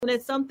And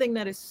it's something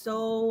that is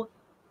so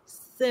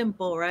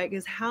simple, right?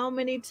 Because how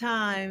many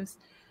times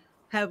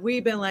have we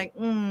been like,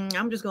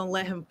 I'm just going to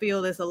let him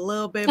feel this a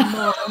little bit more.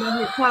 I know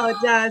he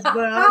apologized,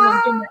 but I'm going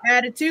to give him an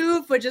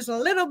attitude for just a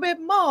little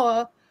bit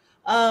more.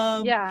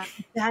 Yeah.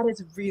 That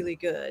is really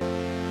good.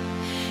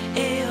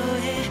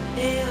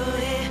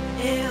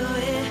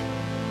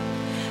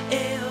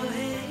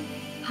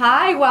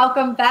 Hi,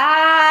 welcome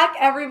back,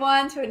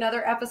 everyone, to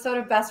another episode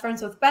of Best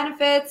Friends with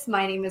Benefits.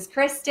 My name is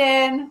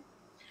Kristen.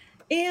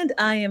 And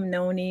I am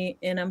Noni,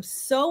 and I'm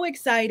so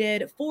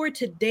excited for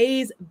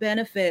today's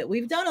benefit.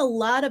 We've done a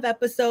lot of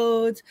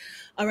episodes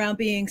around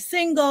being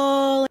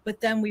single, but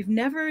then we've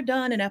never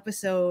done an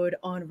episode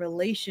on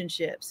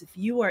relationships. If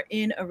you are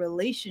in a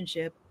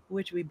relationship,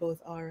 which we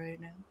both are right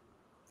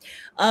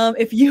now,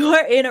 if you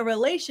are in a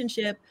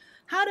relationship,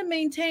 how to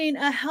maintain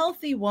a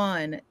healthy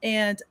one.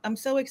 And I'm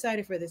so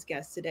excited for this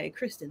guest today.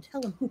 Kristen,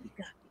 tell them who we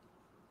got.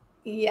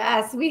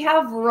 Yes, we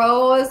have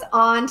Rose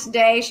on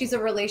today. She's a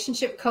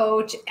relationship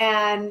coach,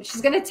 and she's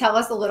going to tell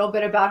us a little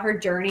bit about her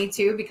journey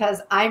too,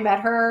 because I met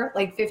her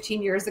like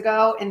 15 years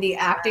ago in the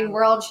acting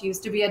world. She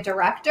used to be a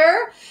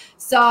director.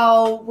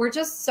 So we're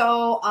just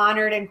so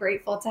honored and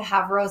grateful to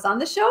have Rose on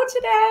the show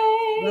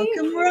today.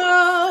 Welcome,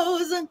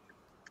 Rose.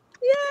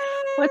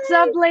 Yay! What's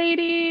up,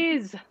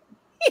 ladies?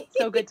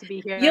 So good to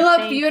be here. You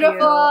look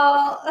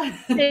beautiful.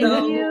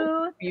 Thank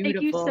you.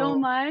 Thank you so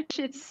much.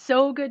 It's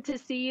so good to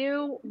see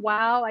you.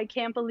 Wow, I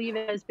can't believe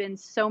it has been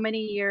so many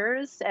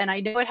years. And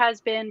I know it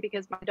has been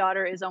because my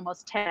daughter is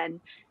almost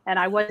 10 and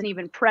I wasn't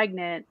even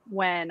pregnant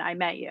when I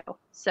met you.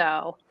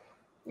 So,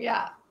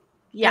 yeah.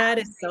 That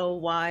is so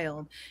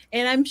wild.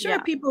 And I'm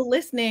sure people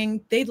listening,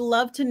 they'd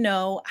love to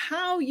know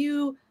how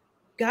you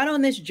got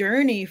on this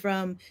journey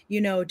from,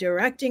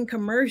 directing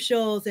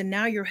commercials, and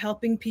now you're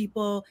helping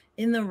people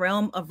in the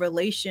realm of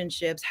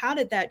relationships. How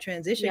did that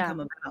transition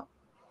come about?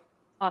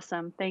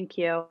 Awesome. Thank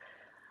you.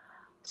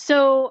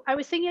 So I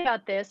was thinking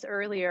about this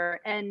earlier,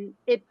 and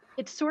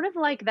it's sort of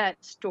like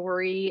that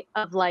story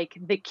of like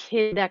the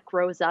kid that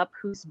grows up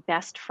whose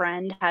best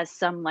friend has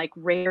some like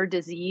rare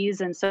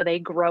disease, and so they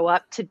grow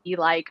up to be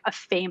like a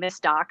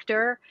famous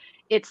doctor.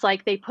 It's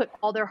like they put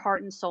all their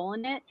heart and soul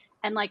in it.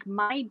 And like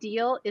my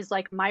deal is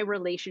like my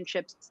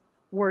relationships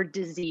were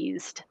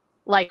diseased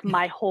like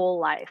my whole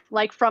life,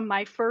 like from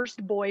my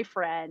first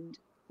boyfriend,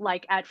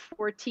 like at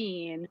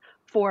 14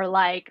 for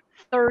like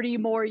 30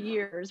 more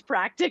years,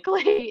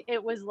 practically.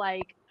 It was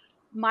like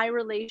my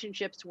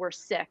relationships were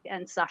sick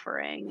and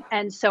suffering.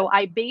 And so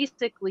I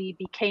basically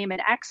became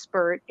an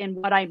expert in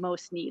what I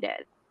most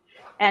needed.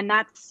 And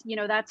that's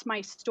my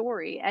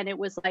story. And it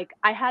was like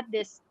I had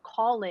this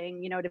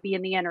calling, to be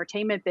in the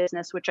entertainment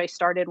business, which I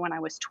started when I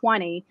was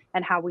 20,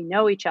 and how we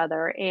know each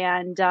other.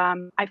 And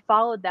I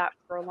followed that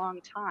for a long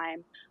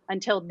time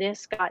until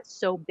this got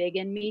so big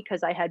in me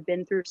because I had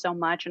been through so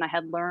much and I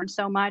had learned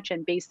so much,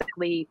 and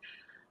basically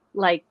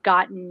like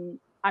almost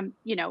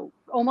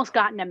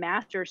gotten a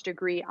master's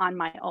degree on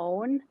my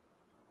own.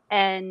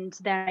 And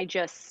then I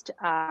just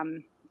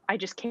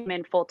came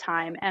in full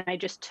time, and I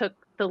just took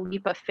the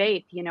leap of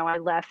faith. I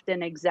left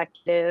an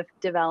executive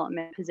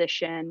development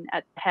position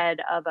at the head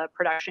of a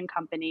production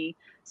company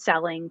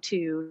selling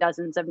to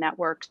dozens of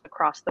networks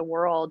across the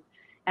world.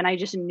 And I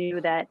just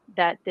knew that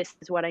this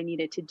is what I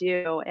needed to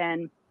do.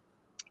 And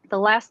the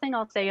last thing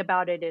I'll say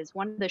about it is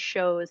one of the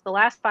shows, the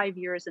last 5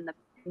 years in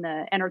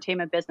the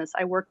entertainment business,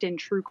 I worked in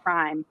true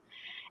crime.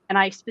 And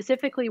I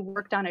specifically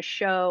worked on a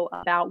show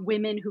about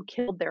women who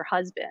killed their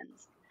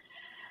husbands.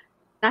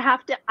 So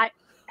I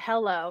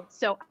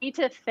need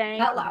to thank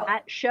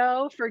that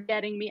show for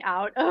getting me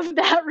out of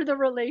the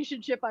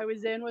relationship I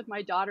was in with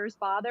my daughter's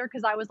father,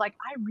 because I was like,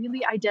 I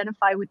really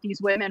identify with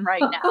these women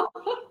right now.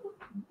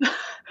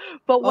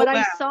 But what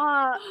I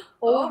saw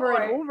over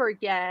and over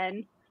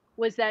again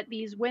was that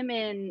these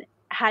women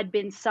had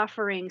been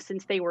suffering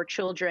since they were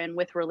children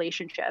with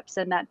relationships,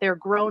 and that their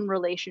grown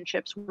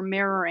relationships were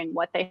mirroring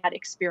what they had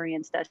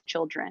experienced as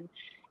children.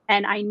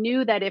 And I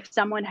knew that if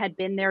someone had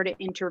been there to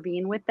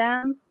intervene with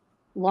them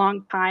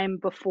long time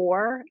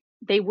before,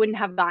 they wouldn't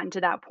have gotten to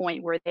that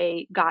point where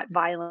they got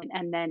violent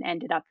and then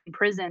ended up in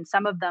prison,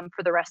 some of them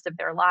for the rest of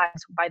their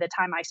lives by the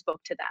time I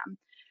spoke to them.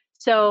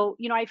 So,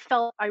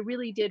 I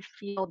really did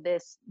feel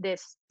this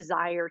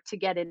desire to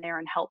get in there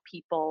and help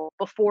people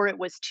before it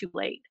was too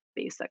late,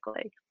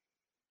 basically.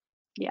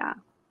 Yeah.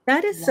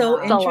 That is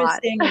so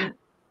interesting.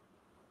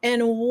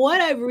 And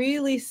what I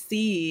really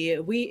see,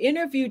 we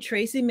interviewed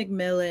Tracy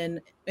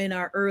McMillan in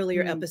our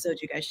earlier episode.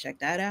 You guys check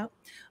that out.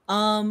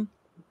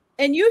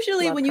 And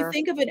usually when you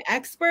think of an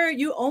expert,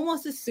 you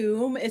almost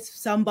assume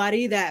it's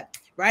somebody that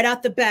right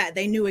out the bat,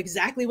 they knew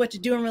exactly what to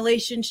do in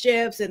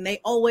relationships, and they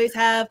always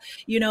have,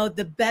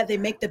 they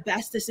make the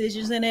best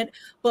decisions in it.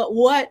 But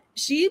what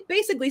she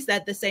basically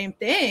said the same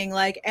thing,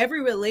 like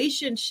every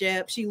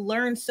relationship, she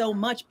learned so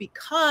much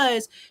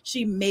because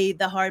she made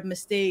the hard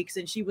mistakes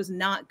and she was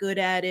not good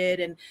at it.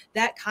 And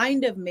that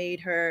kind of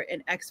made her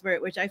an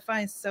expert, which I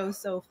find so,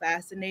 so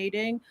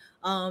fascinating.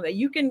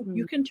 You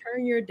can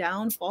turn your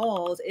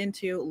downfalls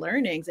into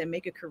learnings and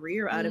make a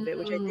career out of it,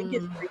 which I think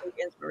is really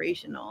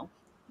inspirational.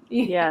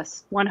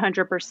 Yes,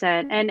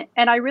 100%.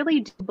 And I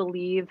really do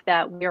believe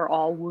that we're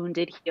all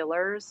wounded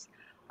healers,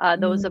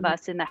 those of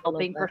us in the I love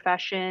helping that.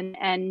 profession,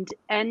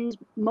 and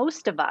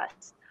most of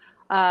us.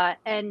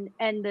 And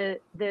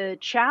the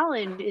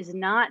challenge is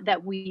not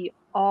that we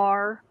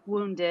are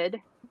wounded,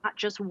 not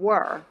just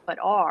were, but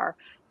are.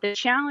 The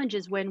challenge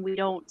is when we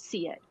don't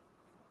see it,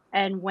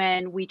 and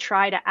when we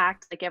try to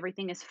act like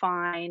everything is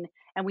fine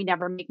and we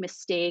never make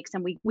mistakes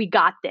and we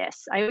got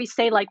this. I always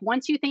say, like,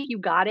 once you think you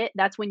got it,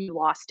 that's when you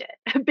lost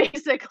it.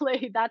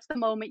 Basically, that's the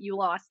moment you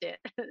lost it,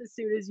 as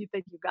soon as you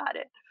think you got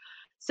it.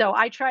 So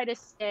I try to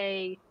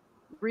stay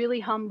really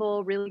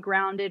humble, really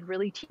grounded,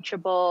 really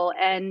teachable,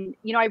 and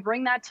I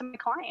bring that to my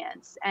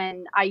clients,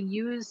 and I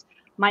use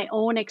my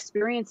own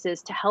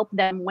experiences to help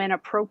them when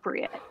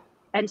appropriate,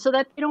 and so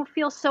that they don't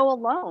feel so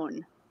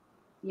alone.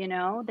 They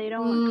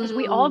don't, because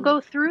we all Mm, go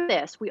through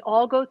this. We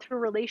all go through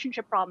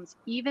relationship problems.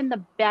 Even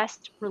the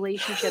best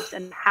relationships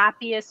and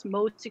happiest,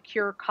 most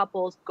secure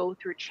couples go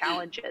through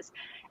challenges,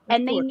 Of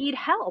and they course. need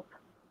help.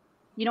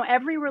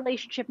 Every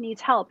relationship needs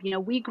help.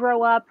 We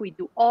grow up, we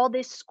do all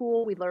this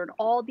school, we learn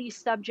all these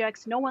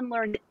subjects. No one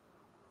learned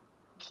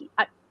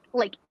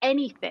like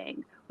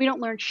anything. We don't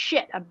learn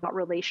shit about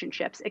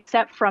relationships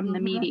except from the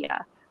mhm.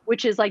 media,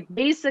 which is like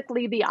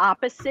basically the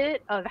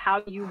opposite of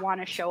how you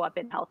want to show up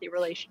in healthy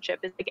relationship.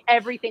 It's like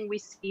everything we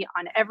see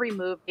on every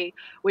movie,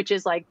 which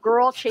is like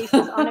girl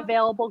chases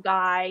unavailable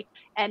guy,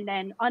 and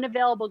then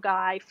unavailable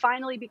guy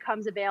finally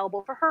becomes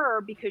available for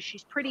her because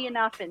she's pretty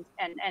enough and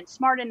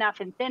smart enough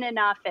and thin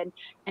enough and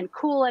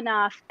cool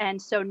enough. And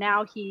so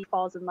now he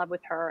falls in love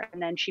with her,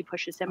 and then she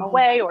pushes him Oh my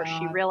away, or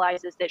she God.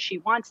 realizes that she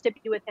wants to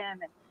be with him.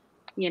 And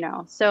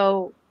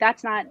so So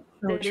that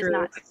is true.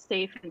 not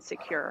safe and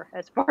secure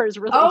as far as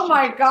Oh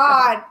my relationships go.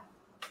 God.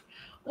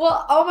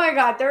 Well, oh my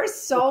God, there's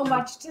so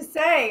much to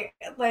say.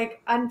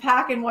 Like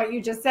unpacking what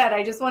you just said.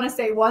 I just want to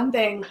say one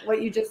thing,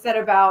 what you just said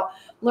about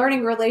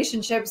learning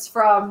relationships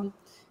from,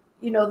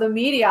 the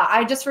media.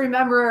 I just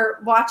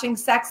remember watching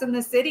Sex in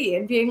the City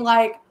and being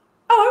like,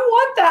 oh, I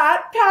want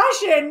that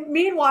passion.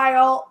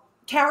 Meanwhile,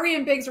 Carrie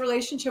and Big's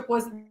relationship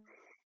was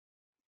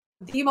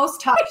the most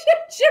toxic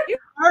relationship you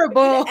could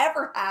Horrible.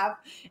 ever have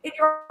in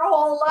your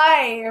whole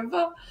life.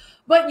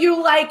 But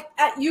you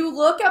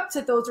look up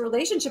to those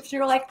relationships and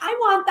you're like, I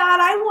want that.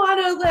 I want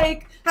to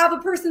like have a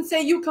person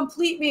say you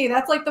complete me.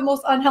 That's like the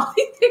most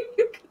unhealthy thing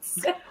you could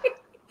say.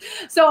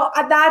 So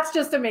that's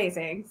just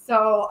amazing.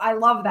 So I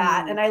love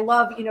that. Mm. And I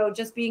love,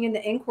 just being in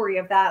the inquiry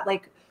of that,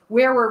 like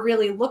where we're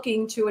really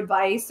looking to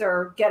advice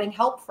or getting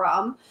help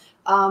from.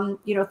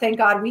 Thank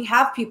God we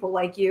have people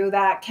like you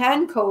that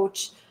can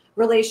coach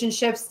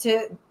relationships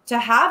to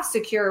have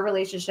secure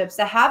relationships,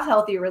 to have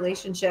healthy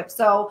relationships.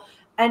 So,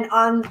 and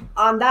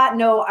on that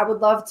note, I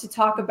would love to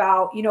talk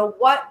about,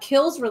 what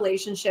kills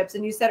relationships.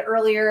 And you said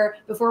earlier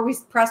before we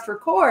pressed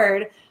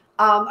record,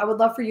 I would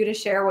love for you to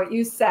share what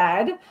you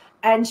said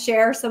and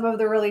share some of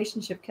the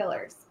relationship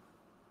killers.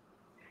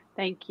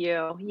 Thank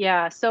you.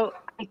 Yeah. So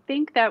I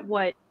think that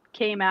what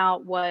came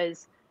out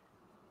was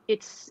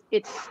it's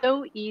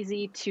so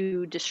easy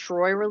to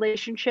destroy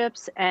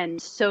relationships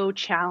and so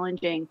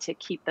challenging to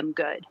keep them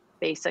good.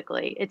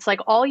 Basically, it's like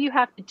all you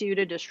have to do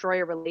to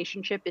destroy a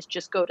relationship is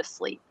just go to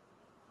sleep.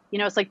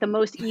 It's like the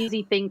most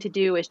easy thing to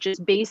do is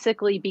just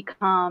basically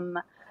become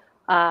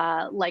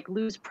like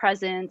lose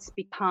presence,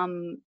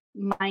 become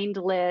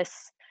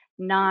mindless,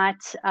 not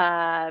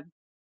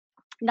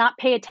not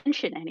pay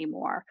attention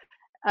anymore.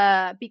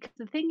 Because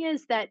the thing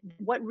is that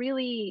what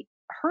really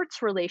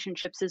hurts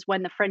relationships is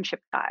when the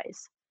friendship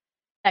dies.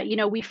 That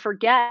we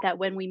forget that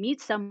when we meet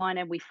someone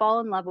and we fall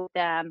in love with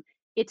them,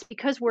 it's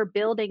because we're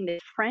building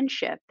this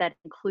friendship that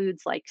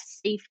includes like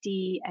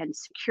safety and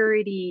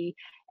security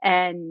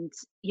and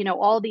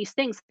all these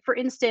things. For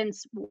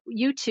instance,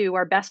 you two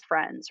are best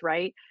friends,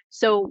 right?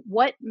 So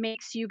what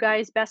makes you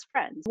guys best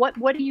friends?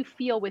 What do you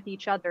feel with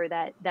each other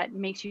that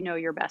makes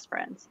you're best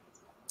friends?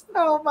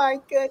 Oh my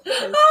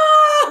goodness.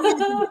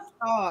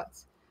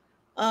 Thoughts.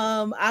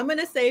 I'm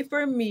gonna say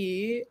for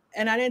me,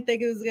 and I didn't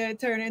think it was gonna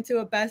turn into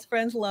a best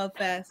friends love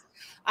fest.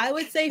 I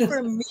would say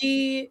for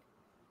me,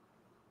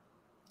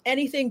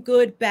 anything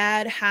good,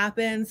 bad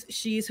happens,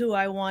 she's who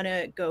I want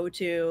to go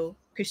to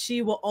because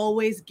she will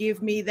always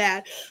give me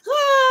that,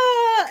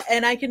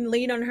 and I can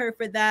lean on her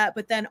for that.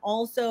 But then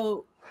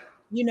also,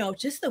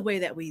 just the way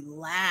that we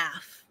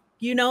laugh,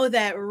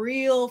 that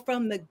real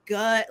from the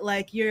gut,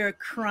 like you're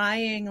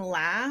crying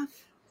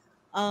laugh.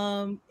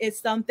 It's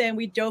something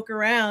we joke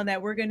around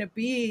that we're gonna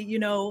be,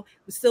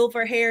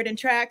 silver haired and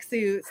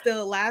tracksuit,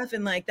 still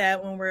laughing like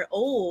that when we're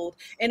old.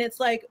 And it's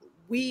like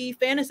we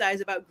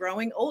fantasize about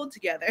growing old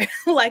together,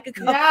 like a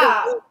couple.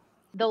 Yeah.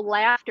 The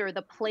laughter,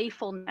 the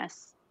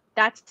playfulness,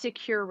 that's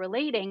secure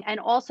relating, and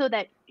also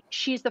that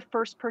she's the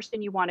first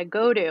person you want to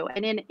go to.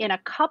 And in a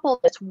couple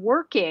that's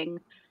working,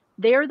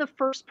 they're the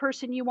first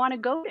person you want to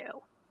go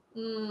to.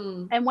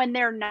 Mm. And when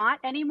they're not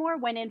anymore,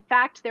 when in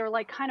fact they're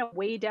like kind of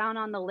way down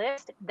on the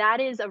list,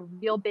 that is a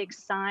real big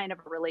sign of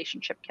a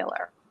relationship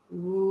killer.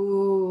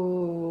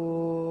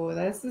 Ooh,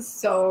 this is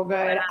so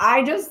good.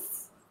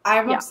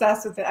 I'm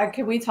obsessed with it.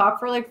 Can we talk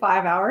for like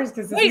 5 hours?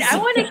 Because wait, I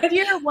want to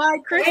hear why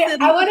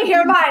Kristen. I want to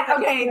hear mine.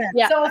 Okay,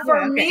 yeah. So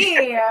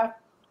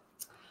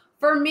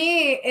for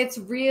me, it's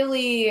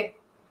really,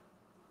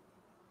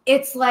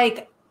 it's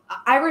like,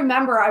 I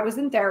remember I was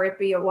in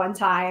therapy at one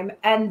time,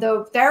 and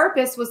the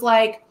therapist was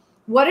like,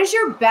 "What is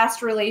your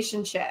best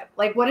relationship?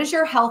 Like, what is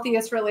your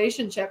healthiest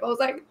relationship?" I was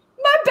like,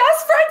 "My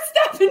best friend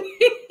Stephanie."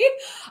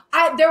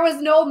 There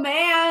was no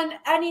man,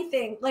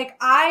 anything. Like,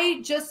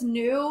 I just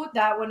knew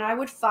that when I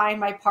would find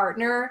my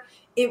partner,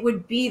 it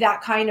would be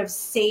that kind of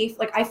safe.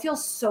 Like, I feel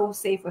so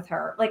safe with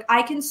her. Like,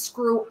 I can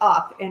screw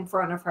up in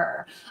front of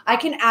her. I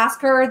can ask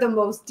her the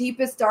most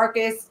deepest,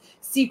 darkest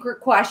secret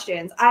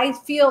questions. I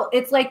feel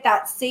it's like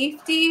that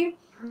safety.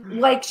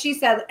 Like she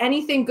said,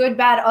 anything good,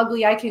 bad,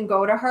 ugly, I can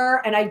go to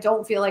her and I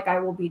don't feel like I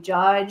will be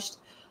judged.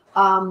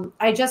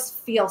 I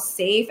just feel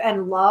safe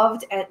and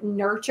loved and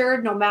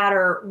nurtured no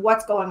matter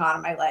what's going on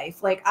in my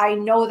life. Like, I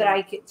know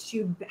that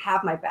she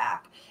have my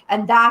back.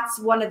 And that's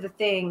one of the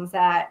things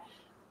that,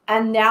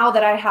 and now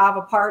that I have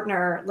a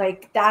partner,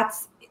 like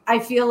I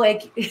feel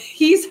like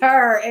he's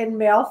her in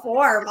male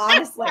form,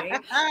 honestly.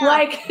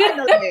 Like,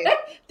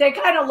 they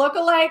kind of look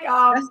alike.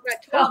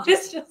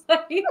 It's just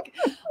like,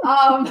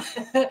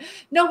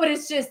 no, but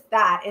it's just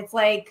that. It's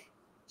like,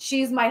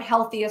 she's my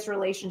healthiest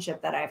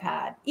relationship that I've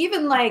had.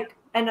 Even like,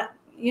 and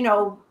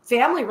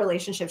family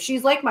relationship.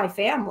 She's like my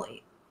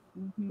family.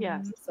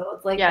 Yes. So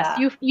it's like that.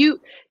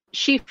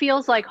 She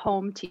feels like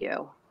home to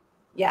you.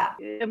 Yeah.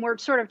 And we're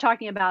sort of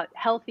talking about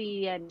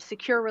healthy and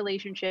secure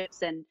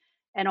relationships and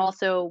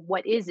also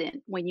what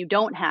isn't when you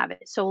don't have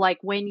it. So like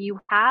when you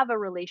have a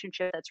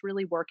relationship that's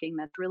really working,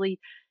 that's really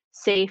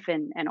safe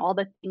and all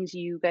the things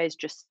you guys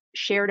just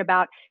shared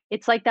about,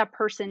 it's like that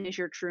person is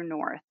your true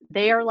north.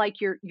 They are like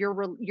your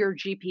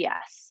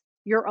GPS,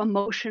 your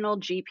emotional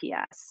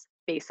GPS,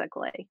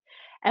 basically.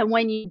 And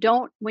when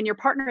your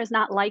partner is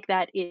not like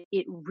that,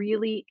 it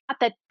really, not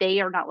that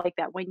they are not like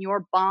that, when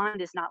your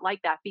bond is not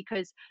like that,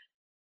 because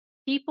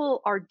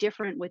people are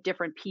different with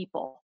different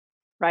people,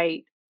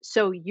 right?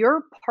 So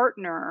your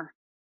partner,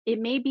 it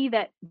may be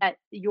that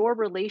your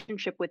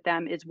relationship with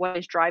them is what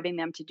is driving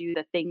them to do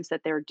the things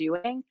that they're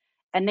doing,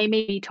 and they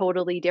may be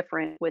totally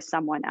different with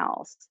someone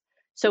else.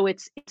 So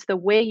it's the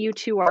way you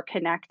two are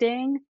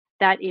connecting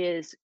that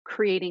is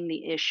creating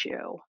the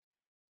issue,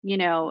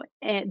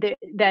 and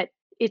that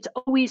it's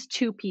always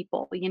two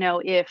people.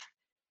 If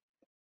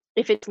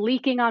it's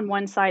leaking on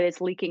one side,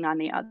 it's leaking on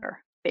the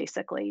other.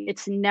 Basically,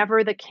 it's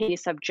never the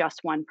case of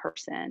just one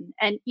person.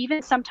 And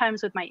even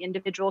sometimes with my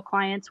individual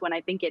clients, when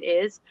I think it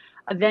is,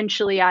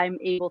 eventually I'm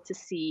able to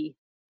see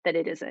that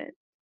it isn't.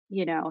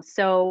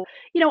 So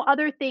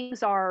other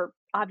things are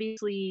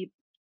obviously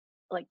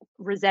like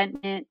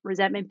resentment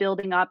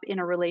building up in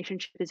a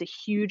relationship is a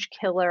huge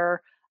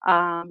killer.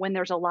 When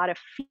there's a lot of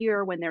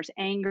fear, when there's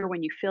anger,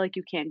 when you feel like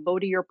you can't go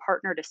to your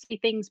partner to say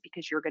things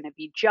because you're going to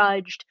be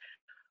judged,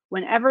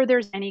 whenever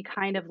there's any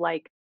kind of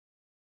like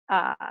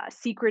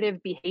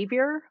secretive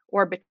behavior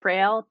or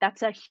betrayal,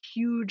 that's a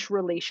huge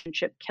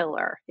relationship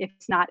killer if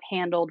it's not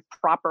handled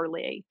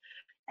properly.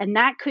 And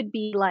that could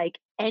be like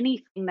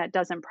anything that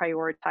doesn't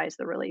prioritize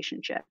the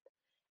relationship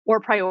or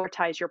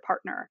prioritize your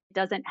partner. It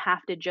doesn't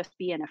have to just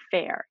be an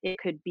affair. It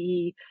could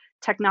be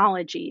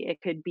technology. It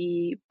could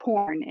be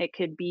porn. It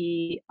could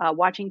be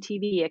watching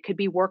TV. It could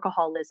be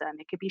workaholism.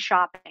 It could be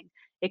shopping.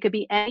 It could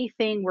be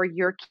anything where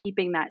you're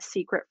keeping that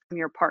secret from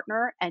your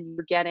partner and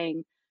you're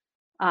getting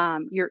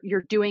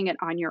you're doing it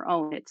on your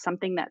own. It's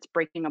something that's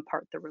breaking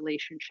apart the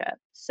relationship.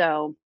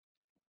 So,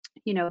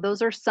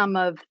 those are some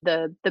of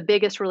the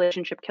biggest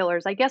relationship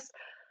killers. I guess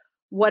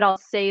what I'll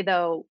say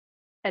though,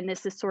 and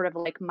this is sort of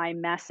like my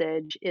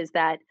message, is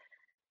that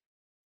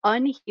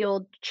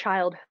unhealed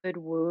childhood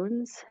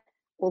wounds,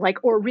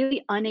 or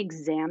really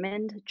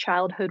unexamined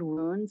childhood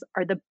wounds,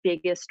 are the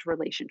biggest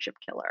relationship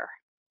killer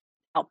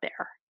out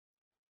there.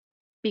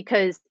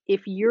 Because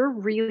if you're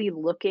really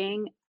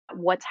looking at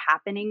what's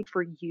happening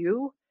for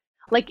you,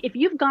 like if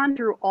you've gone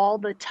through all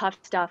the tough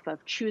stuff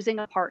of choosing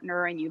a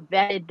partner and you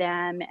vetted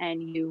them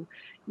and you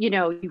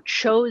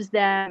chose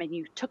them and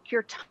you took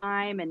your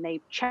time and they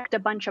checked a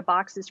bunch of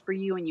boxes for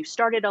you and you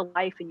started a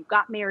life and you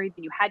got married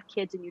and you had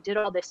kids and you did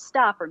all this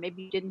stuff, or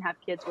maybe you didn't have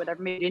kids,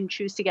 whatever, maybe you didn't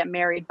choose to get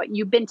married, but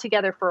you've been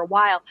together for a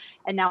while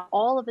and now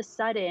all of a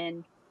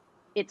sudden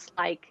it's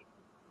like,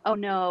 oh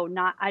no,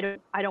 I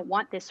don't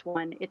want this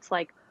one. It's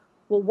like,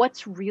 well,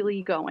 what's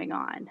really going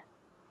on?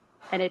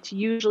 And it's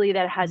usually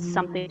that it has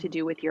something to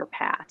do with your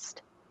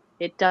past.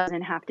 It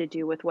doesn't have to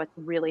do with what's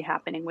really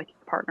happening with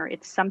your partner.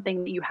 It's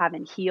something that you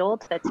haven't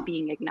healed that's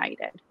being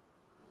ignited.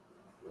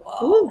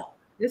 Whoa. Ooh,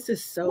 this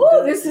is so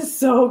good. This is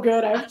so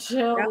good. I'm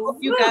chills. I hope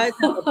you guys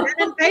have a pen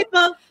and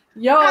paper.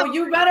 Yo,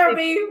 you better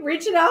be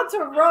reaching out to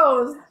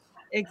Rose.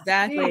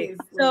 Exactly.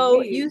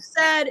 So you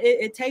said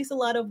it takes a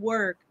lot of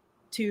work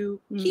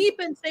to keep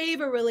and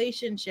save a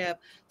relationship.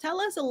 Tell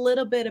us a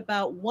little bit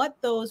about what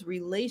those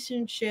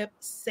relationship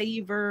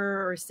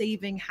saver or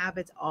saving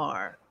habits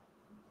are.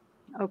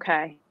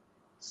 Okay.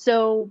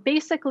 So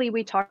basically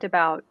we talked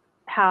about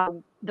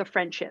the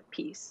friendship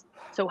piece.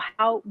 So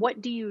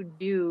what do you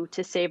do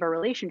to save a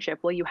relationship?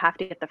 Well, you have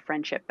to get the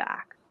friendship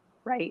back,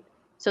 right?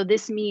 So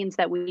this means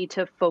that we need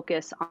to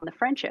focus on the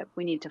friendship.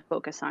 We need to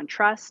focus on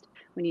trust.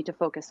 We need to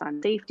focus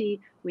on safety.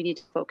 We need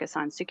to focus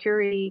on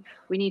security.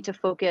 We need to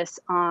focus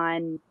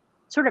on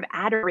sort of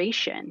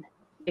adoration,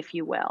 if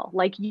you will.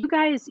 Like you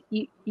guys,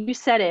 you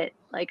said it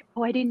like,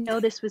 oh, I didn't know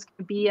this was going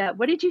to be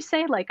what did you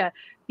say? Like a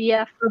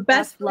BF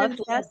best love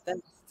fest?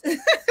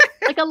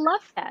 Like a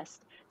love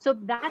fest. So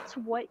that's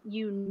what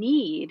you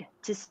need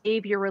to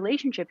save your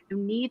relationship. You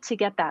need to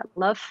get that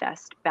love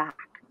fest back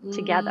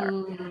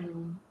together.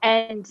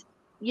 And,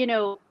 you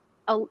know,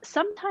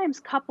 sometimes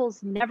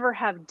couples never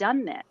have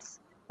done this.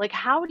 Like,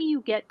 how do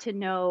you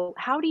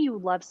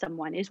love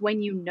someone is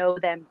when you know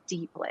them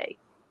deeply.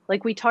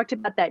 Like we talked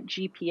about that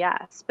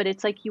GPS, but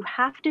it's like you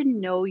have to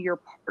know your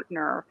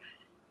partner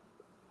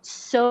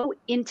so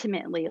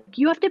intimately. Like,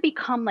 you have to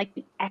become like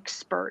an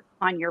expert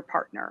on your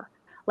partner.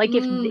 Like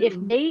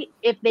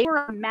if they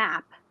were a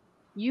map,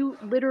 you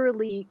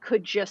literally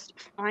could just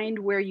find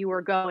where you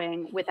were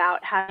going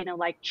without having to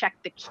like check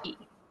the key.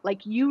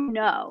 Like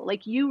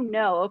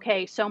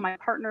okay, so my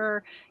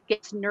partner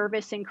gets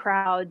nervous in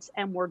crowds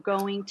and we're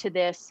going to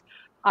this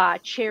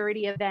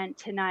charity event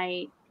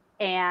tonight,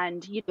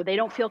 and you know they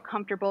don't feel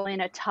comfortable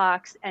in a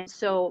tux, and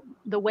so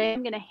the way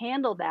I'm going to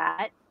handle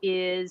that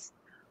is,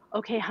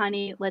 okay,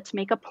 honey, let's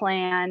make a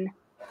plan.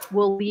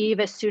 We'll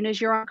leave as soon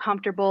as you're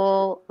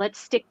uncomfortable. Let's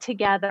stick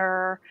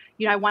together.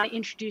 You know, I want to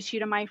introduce you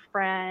to my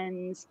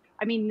friends.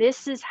 I mean,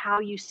 this is how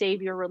you save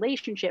your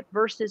relationship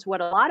versus what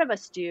a lot of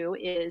us do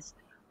is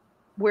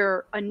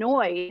we're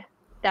annoyed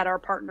that our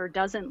partner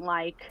doesn't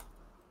like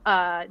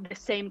the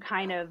same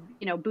kind of,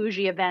 you know,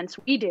 bougie events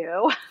we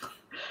do.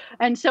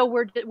 And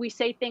so we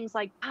say things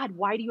like, God,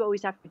 why do you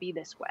always have to be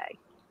this way?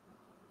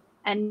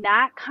 And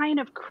that kind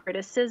of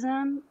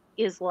criticism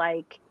is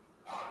like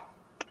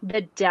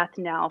the death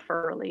knell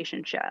for a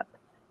relationship,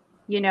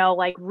 you know,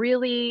 like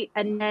really.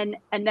 And then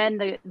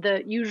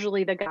the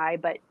usually the guy,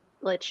 but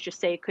let's just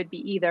say it could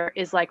be either,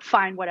 is like,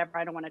 fine, whatever,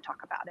 I don't want to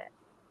talk about it.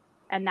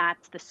 And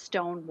that's the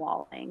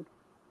stonewalling,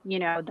 you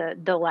know,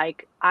 the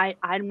like,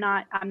 I'm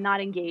not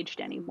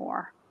engaged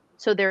anymore.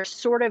 So there's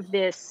sort of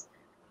this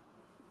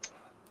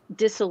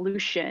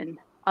dissolution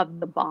of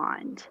the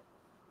bond.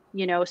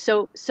 You know,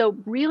 so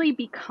really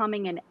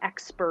becoming an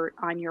expert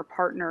on your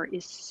partner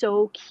is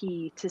so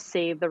key to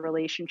save the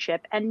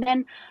relationship. And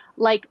then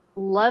like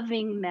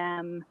loving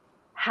them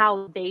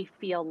how they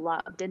feel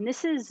loved. And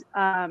this is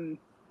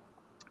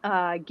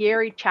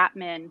Gary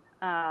Chapman,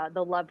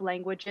 the love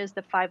languages,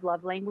 the 5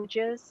 love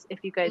languages. If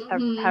you guys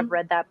have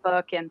read that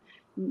book and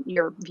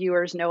your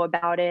viewers know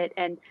about it.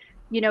 And,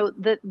 you know,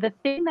 the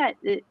thing that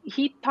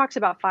he talks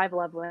about 5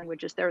 love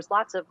languages, there's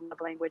lots of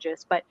love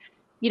languages, but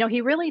you know,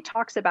 he really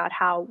talks about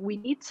how we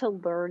need to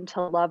learn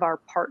to love our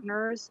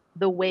partners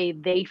the way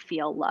they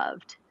feel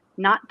loved,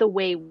 not the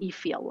way we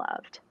feel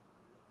loved.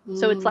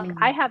 So it's like,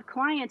 I have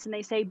clients and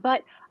they say,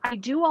 but I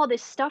do all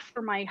this stuff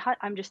for my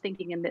I'm just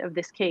thinking of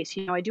this case,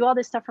 you know, I do all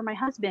this stuff for my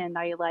husband.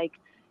 I like,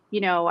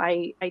 you know,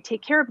 I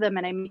take care of them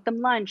and I make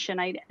them lunch and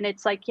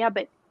it's like, yeah,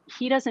 but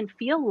he doesn't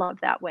feel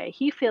loved that way.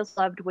 He feels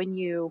loved when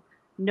you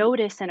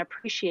notice and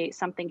appreciate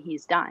something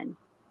he's done.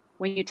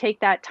 When you take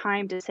that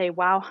time to say,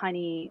 wow,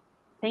 honey,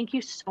 thank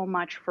you so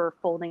much for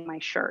folding my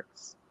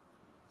shirts.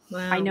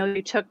 Wow. I know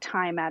you took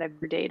time out of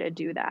your day to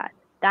do that.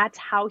 That's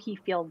how he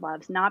feels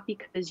loved, not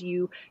because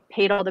you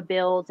paid all the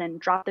bills and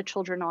dropped the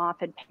children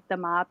off and picked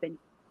them up, and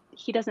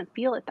he doesn't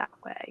feel it that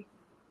way.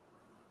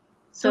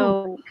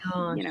 So,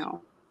 you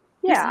know,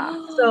 yeah.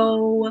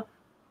 So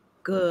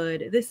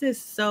good. This is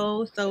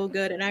so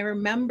good. And I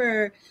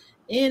remember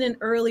in an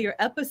earlier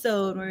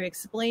episode we were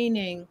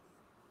explaining,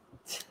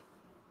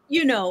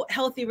 you know,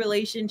 healthy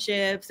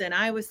relationships. And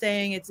I was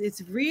saying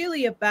it's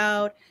really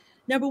about,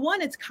 number one,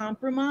 it's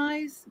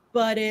compromise,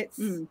 but it's,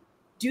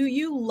 do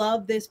you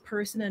love this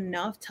person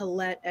enough to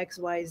let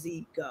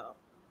XYZ go?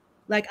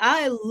 Like,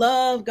 I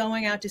love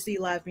going out to see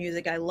live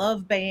music. I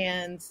love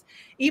bands.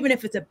 Even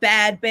if it's a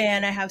bad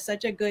band, I have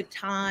such a good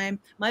time.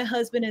 My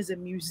husband is a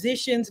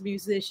musician's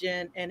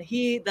musician, and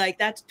he, like,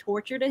 that's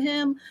torture to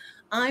him.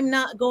 I'm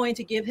not going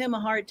to give him a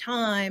hard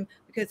time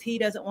because he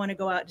doesn't want to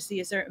go out to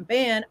see a certain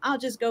band. I'll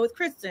just go with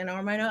Kristen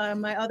or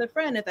my other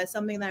friend if that's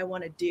something that I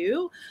want to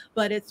do.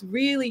 But it's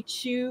really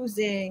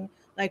choosing,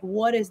 like,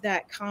 what is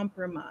that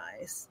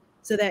compromise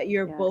so that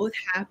you're both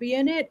happy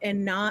in it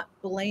and not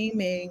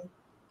blaming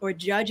or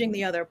judging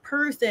the other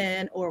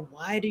person, or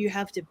why do you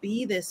have to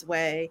be this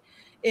way?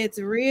 It's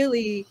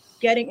really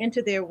getting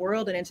into their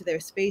world and into their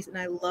space. And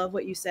I love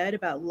what you said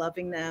about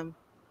loving them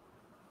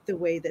the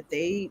way that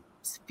they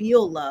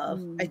feel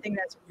love. I think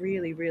that's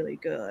really, really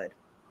good.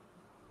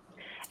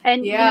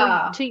 And you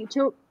know,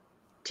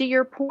 to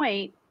your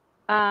point,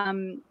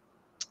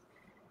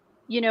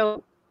 you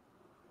know,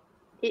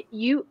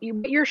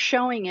 what you're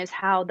showing is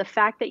how the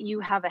fact that you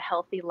have a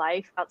healthy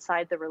life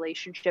outside the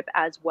relationship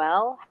as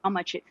well, how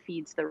much it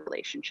feeds the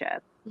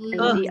relationship.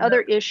 And the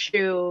other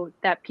issue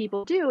that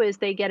people do is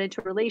they get into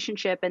a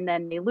relationship and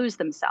then they lose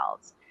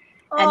themselves.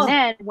 And Oh,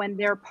 then when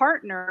their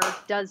partner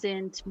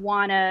doesn't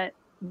want to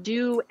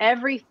do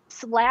every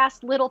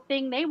last little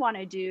thing they want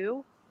to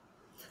do,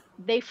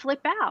 they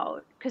flip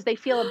out because they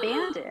feel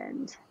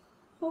abandoned.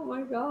 Oh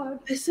my God.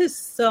 this is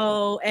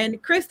so,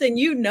 and Kristen,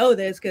 you know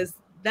this because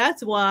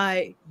that's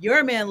why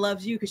your man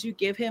loves you, because you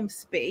give him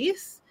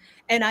space.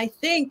 And I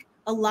think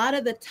a lot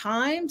of the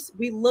times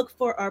we look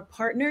for our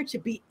partner to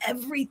be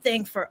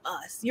everything for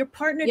us. Your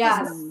partner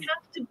does not Yes.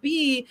 have to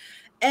be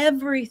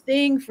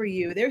everything for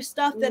you. There's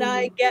stuff that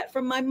I get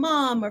from my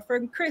mom or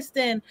from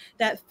Kristen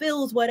that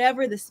fills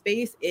whatever the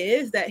space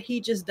is that he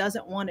just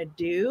doesn't want to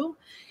do.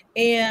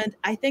 And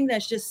I think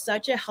that's just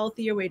such a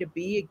healthier way to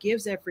be. It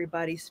gives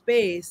everybody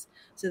space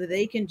so that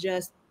they can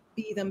just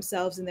be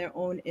themselves in their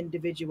own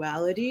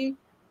individuality,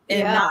 and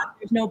Yeah. not,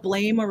 there's no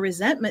blame or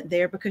resentment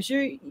there because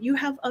you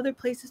have other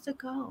places to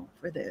go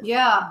for this.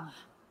 Yeah.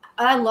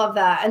 I love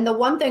that. And the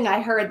one thing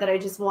I heard that I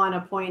just want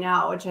to point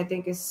out, which I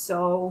think is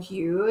so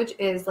huge,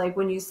 is like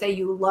when you say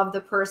you love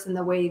the person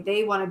the way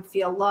they want to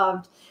feel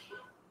loved.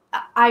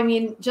 I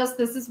mean, just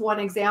this is one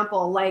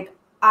example. Like,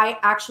 I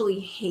actually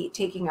hate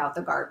taking out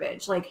the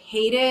garbage. Like,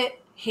 hate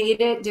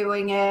it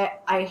doing it.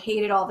 I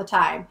hate it all the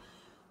time.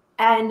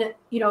 And,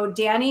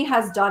 Danny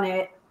has done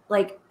it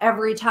like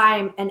every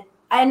time. And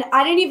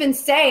I didn't even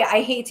say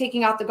I hate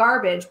taking out the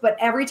garbage, but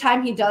every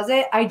time he does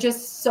it, I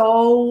just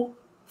so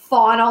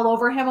fawn all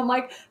over him. I'm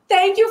like,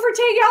 thank you for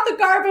taking out the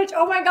garbage.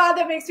 Oh my God,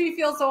 that makes me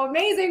feel so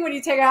amazing when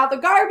you take out the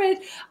garbage.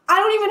 I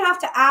don't even have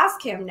to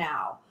ask him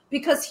now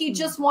because he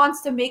just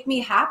wants to make me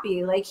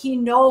happy. Like, he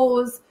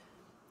knows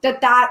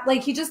that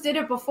like he just did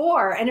it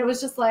before. And it was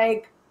just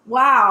like,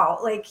 wow,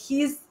 like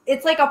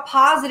it's like a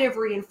positive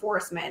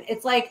reinforcement.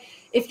 It's like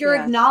if you're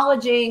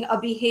acknowledging a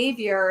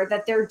behavior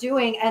that they're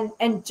doing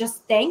and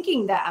just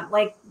thanking them,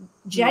 like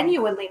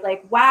genuinely,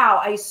 like, wow,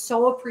 I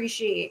so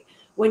appreciate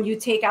when you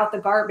take out the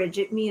garbage.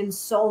 It means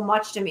so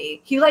much to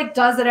me. He like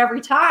does it every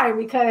time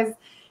because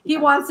he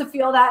wants to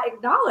feel that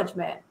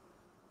acknowledgement.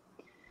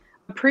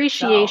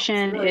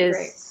 Appreciation really is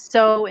great.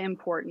 so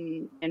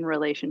important in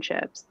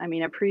relationships. I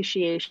mean,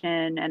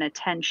 appreciation and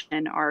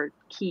attention are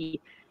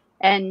key.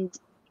 And,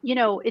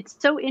 it's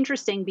so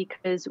interesting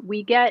because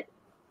we get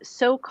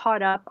so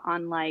caught up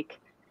on like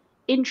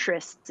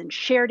interests and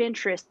shared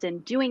interests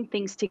and doing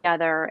things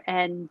together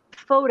and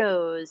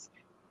photos.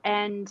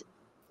 And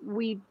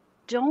we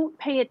don't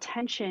pay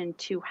attention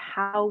to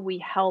how we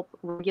help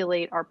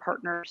regulate our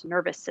partner's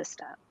nervous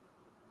system.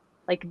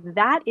 Like,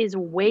 that is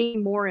way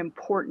more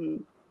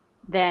important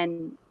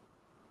than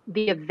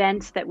the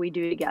events that we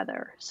do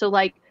together. So,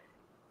 like,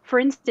 for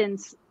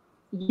instance,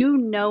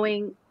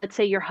 knowing, let's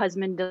say your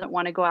husband doesn't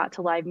want to go out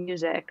to live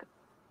music,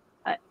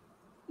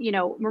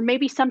 or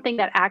maybe something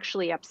that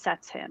actually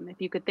upsets him.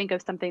 If you could think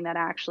of something that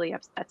actually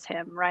upsets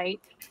him, right?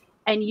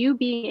 And you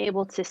being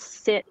able to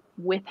sit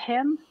with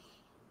him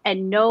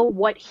and know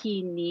what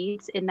he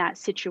needs in that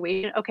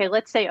situation. Okay,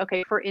 let's say,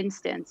 for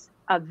instance,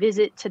 a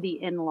visit to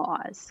the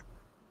in-laws.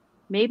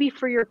 Maybe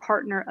for your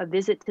partner, a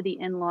visit to the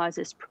in-laws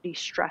is pretty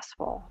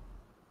stressful.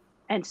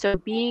 And so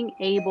being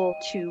able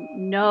to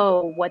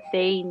know what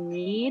they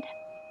need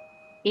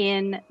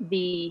in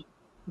the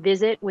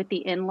visit with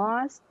the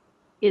in-laws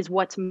is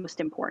what's most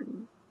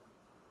important.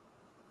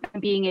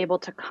 And being able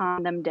to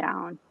calm them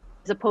down,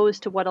 as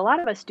opposed to what a lot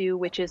of us do,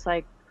 which is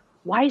like,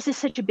 why is this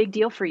such a big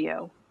deal for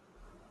you?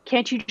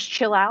 Can't you just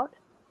chill out?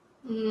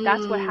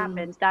 That's what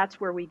happens.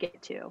 That's where we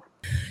get to.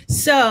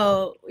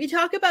 So we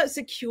talk about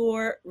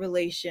secure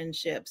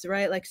relationships,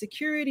 right? Like,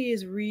 security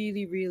is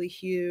really, really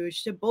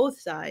huge to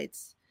both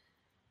sides.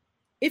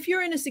 If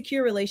you're in a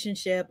secure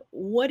relationship,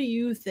 what do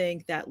you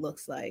think that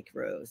looks like,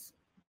 Rose?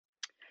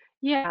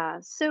 Yeah.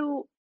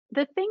 So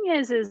the thing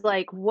is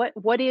like,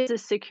 what is a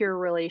secure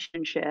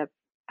relationship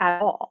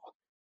at all?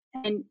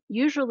 And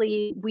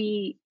usually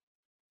we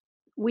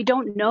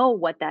don't know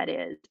what that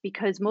is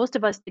because most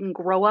of us didn't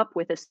grow up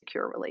with a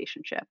secure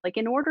relationship. Like,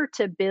 in order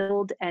to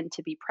build and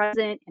to be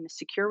present in a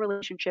secure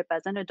relationship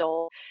as an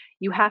adult,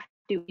 you have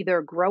to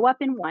either grow up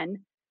in one,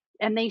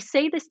 and they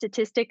say the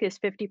statistic is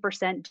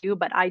 50% do,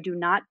 but I do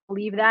not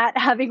believe that.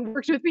 Having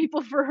worked with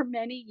people for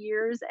many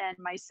years and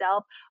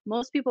myself,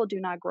 most people do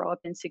not grow up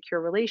in secure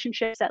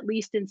relationships, at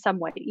least in some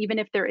way. Even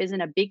if there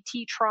isn't a big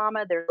T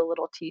trauma, there's a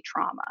little T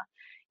trauma.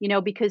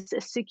 Because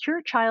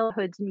secure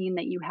childhoods mean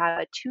that you have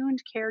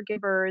attuned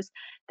caregivers,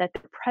 that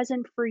they're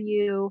present for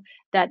you,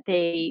 that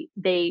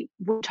we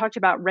talked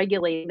about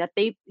regulating, that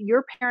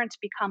your parents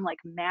become like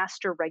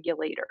master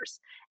regulators,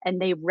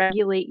 and they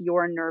regulate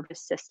your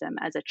nervous system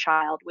as a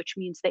child, which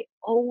means they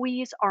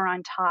always are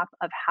on top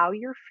of how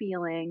you're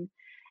feeling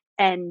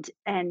and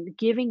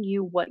giving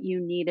you what you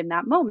need in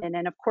that moment.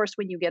 And of course,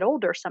 when you get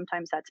older,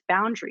 sometimes that's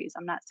boundaries.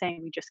 I'm not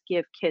saying we just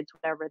give kids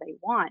whatever they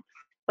want,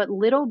 but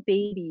little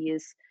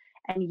babies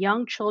and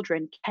young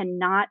children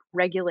cannot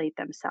regulate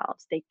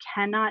themselves. They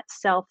cannot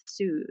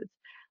self-soothe.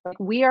 Like,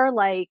 we are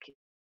like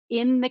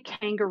in the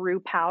kangaroo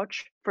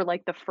pouch for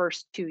like the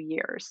first 2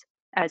 years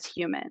as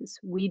humans.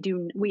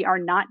 We are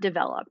not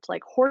developed.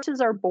 Like,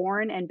 horses are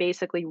born and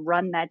basically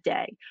run that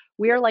day.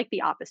 We are like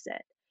the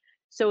opposite.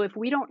 So if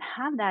we don't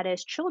have that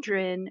as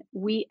children,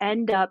 we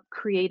end up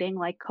creating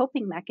like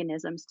coping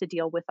mechanisms to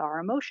deal with our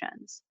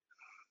emotions.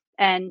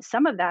 And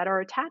some of that are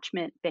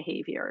attachment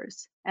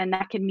behaviors. And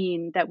that can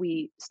mean that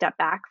we step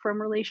back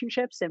from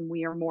relationships and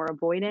we are more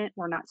avoidant.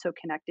 We're not so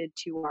connected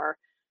to our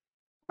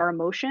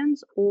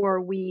emotions,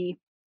 or we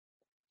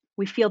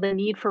feel the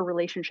need for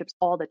relationships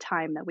all the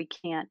time that we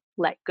can't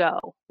let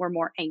go. We're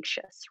more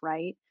anxious,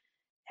 right?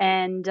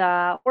 And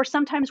or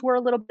sometimes we're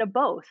a little bit of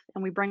both,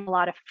 and we bring a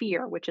lot of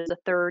fear, which is a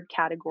third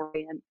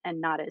category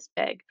and not as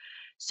big.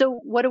 So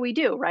what do we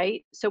do,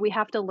 right? So we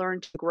have to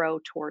learn to grow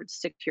towards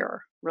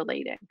secure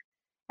relating.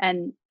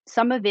 And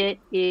some of it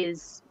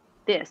is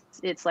this,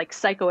 it's like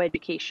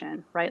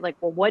psychoeducation, right? Like,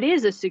 well, what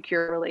is a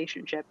secure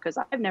relationship? Because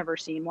I've never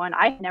seen one.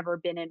 I've never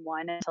been in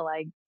one until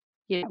I,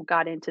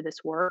 got into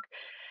this work.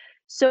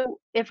 So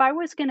if I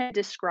was going to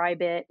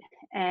describe it,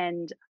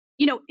 and,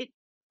 it,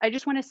 I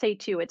just want to say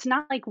too, it's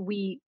not like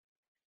we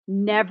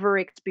never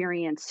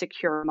experience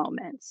secure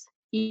moments.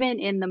 Even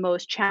in the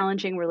most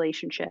challenging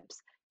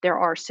relationships, there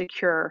are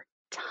secure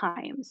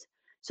times.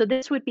 So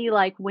this would be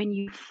like when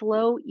you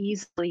flow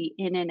easily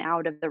in and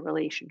out of the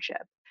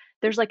relationship.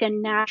 There's like a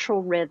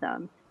natural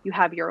rhythm. You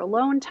have your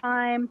alone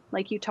time,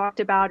 like you talked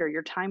about, or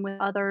your time with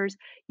others.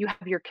 You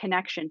have your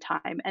connection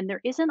time, and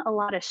there isn't a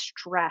lot of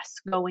stress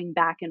going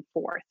back and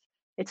forth.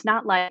 It's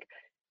not like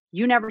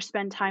you never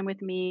spend time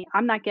with me,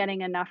 I'm not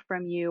getting enough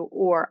from you,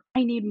 or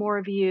I need more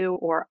of you,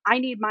 or I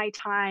need my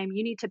time,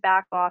 you need to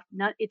back off.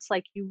 Not, it's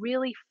like you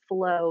really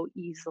flow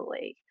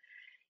easily.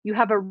 You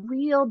have a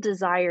real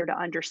desire to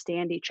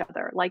understand each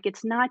other. Like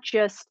it's not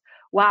just,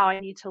 wow,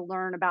 I need to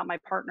learn about my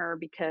partner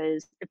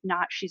because if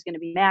not, she's going to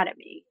be mad at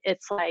me.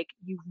 It's like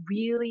you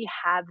really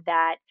have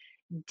that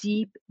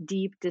deep,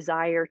 deep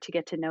desire to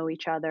get to know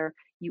each other.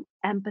 You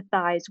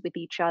empathize with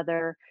each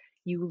other.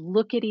 You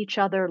look at each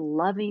other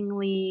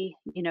lovingly.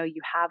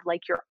 You have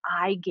like your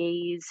eye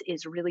gaze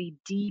is really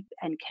deep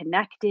and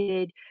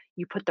connected.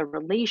 You put the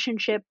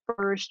relationship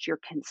first.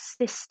 You're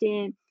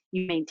consistent.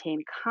 You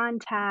maintain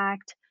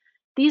contact.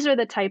 These are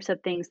the types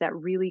of things that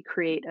really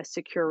create a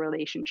secure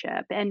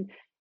relationship. And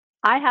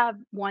I have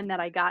one that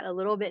I got a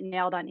little bit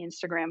nailed on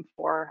Instagram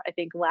for, I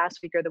think last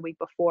week or the week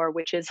before,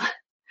 which is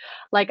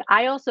like,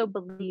 I also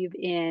believe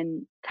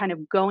in kind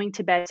of going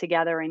to bed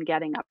together and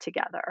getting up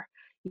together,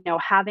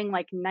 having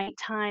like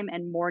nighttime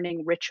and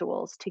morning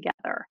rituals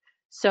together.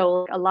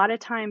 So, a lot of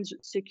times,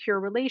 secure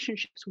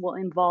relationships will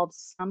involve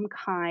some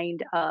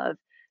kind of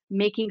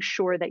making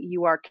sure that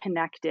you are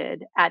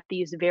connected at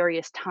these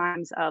various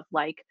times of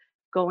like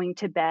going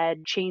to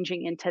bed,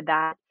 changing into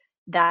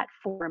that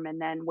form, and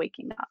then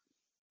waking up.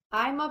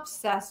 I'm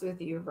obsessed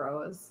with you,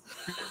 Rose.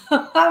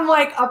 I'm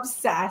like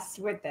obsessed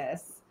with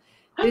this.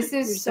 This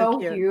is so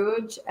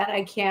huge, and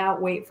I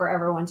can't wait for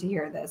everyone to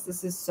hear this.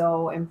 This is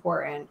so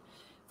important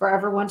for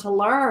everyone to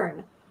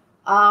learn.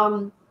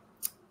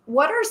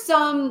 What are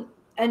some,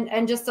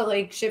 and just to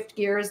like shift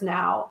gears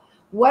now,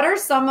 what are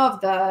some of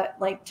the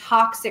like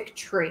toxic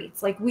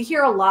traits? Like we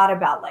hear a lot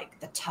about like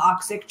the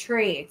toxic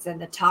traits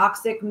and the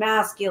toxic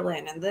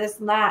masculine and this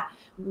and that.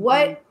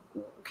 What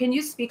can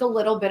you speak a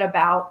little bit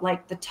about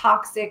like the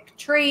toxic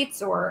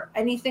traits or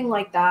anything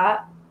like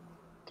that?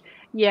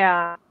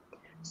 Yeah.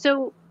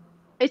 So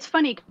it's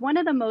funny. One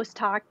of the most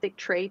toxic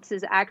traits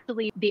is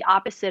actually the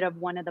opposite of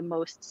one of the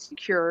most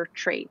secure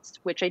traits,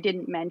 which I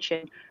didn't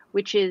mention,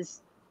 which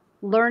is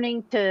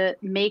learning to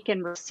make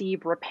and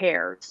receive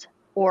repairs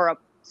or a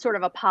sort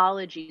of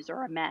apologies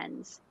or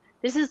amends.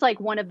 This is like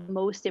one of the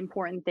most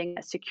important things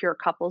that secure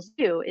couples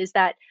do is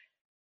that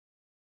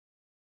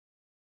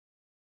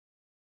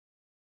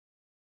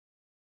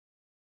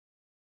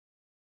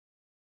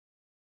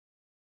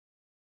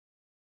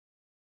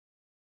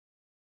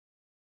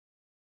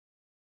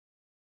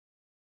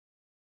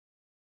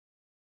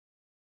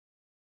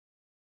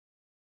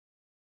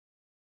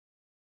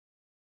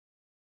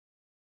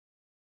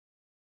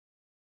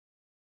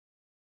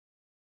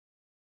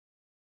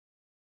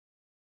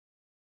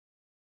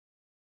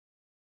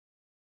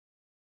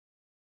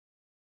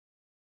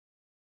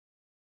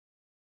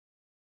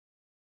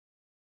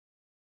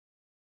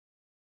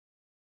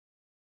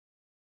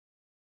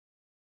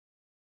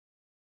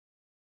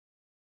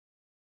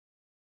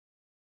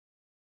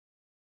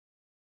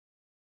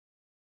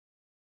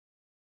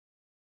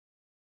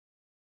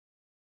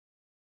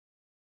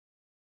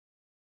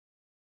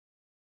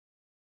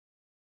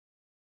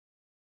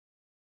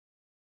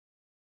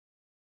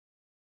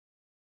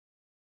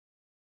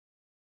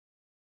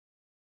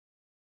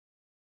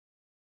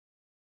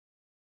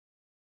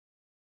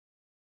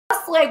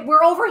like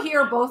we're over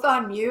here both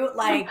on mute,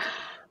 like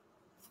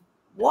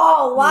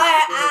whoa,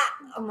 why?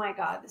 Oh my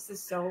god, this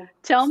is so.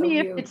 Tell so me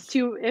huge.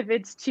 if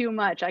it's too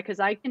much, because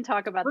I can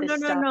talk about this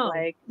stuff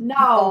like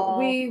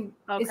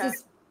This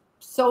is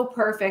so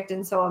perfect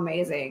and so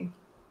amazing,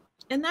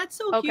 and that's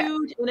so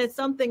huge, and it's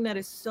something that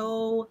is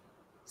so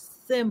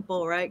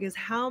simple, right? Because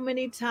how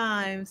many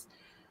times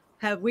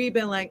have we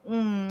been like,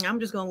 I'm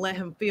just gonna let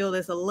him feel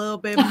this a little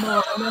bit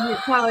more. I'm gonna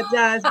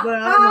apologize, but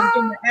I'm gonna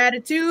give him an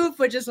attitude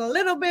for just a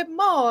little bit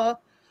more.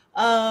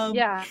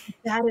 Yeah.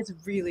 That is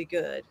really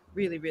good.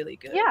 Really, really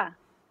good. Yeah.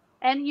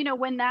 And you know,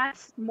 when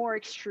that's more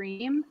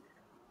extreme,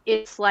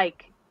 it's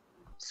like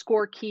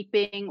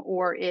scorekeeping,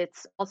 or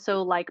it's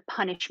also like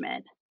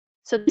punishment.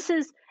 So this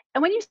is,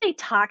 and when you say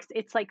toxic,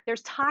 it's like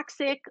there's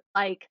toxic,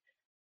 like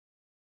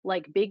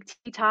big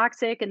T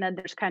toxic, and then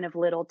there's kind of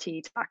little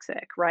t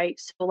toxic, right?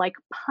 So like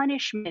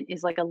punishment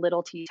is like a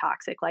little t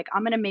toxic, like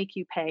I'm going to make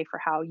you pay for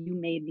how you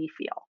made me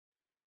feel,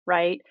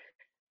 right?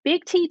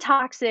 Big T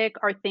toxic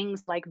are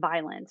things like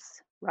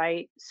violence,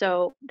 right?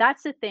 So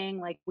that's the thing,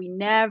 like we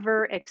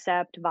never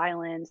accept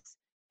violence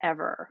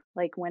ever.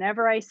 Like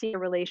whenever I see a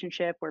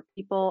relationship where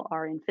people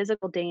are in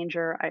physical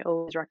danger, I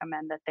always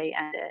recommend that they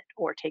end it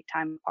or take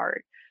time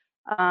apart.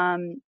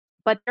 Um,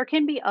 but there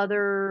can be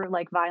other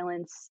like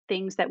violence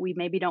things that we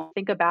maybe don't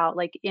think about,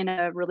 like in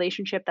a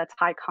relationship that's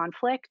high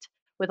conflict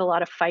with a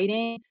lot of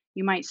fighting,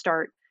 you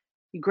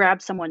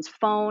grab someone's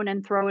phone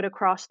and throw it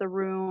across the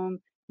room.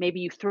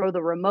 Maybe you throw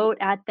the remote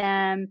at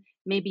them.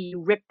 Maybe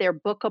you rip their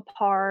book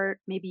apart.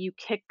 Maybe you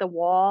kick the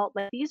wall.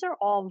 Like these are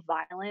all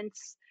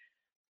violence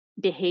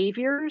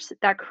behaviors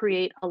that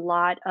create a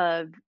lot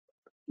of,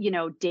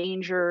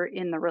 danger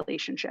in the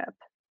relationship,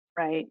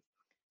 right?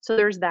 So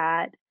there's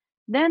that.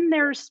 Then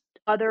there's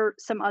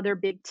some other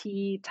big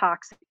T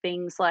toxic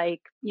things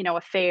like,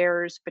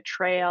 affairs,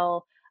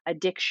 betrayal,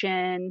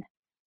 addiction,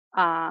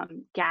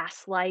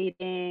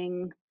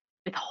 gaslighting,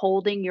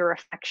 withholding your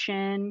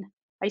affection.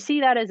 I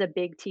see that as a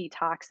big T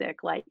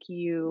toxic, like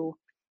you're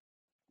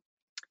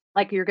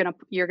gonna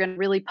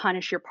really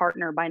punish your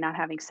partner by not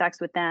having sex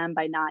with them,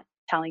 by not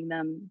telling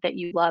them that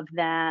you love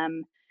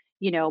them,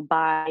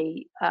 by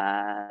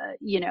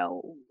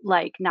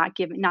like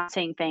not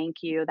saying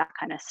thank you, that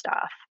kind of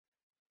stuff.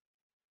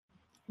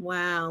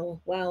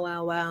 Wow. Wow.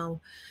 Wow.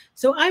 Wow.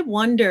 So I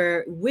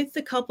wonder, with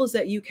the couples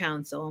that you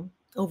counsel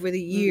over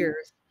the Mm,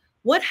 years,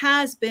 what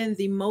has been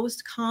the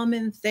most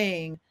common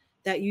thing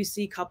that you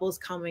see couples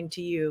coming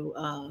to you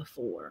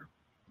for?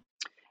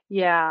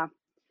 yeah.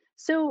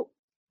 So,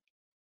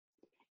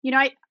 you know,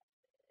 I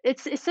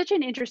it's such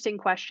an interesting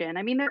question.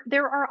 I mean,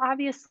 there are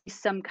obviously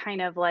some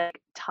kind of like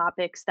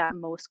topics that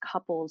most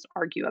couples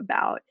argue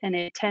about, and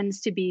it tends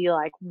to be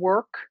like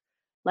work,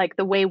 like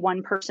the way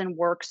one person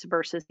works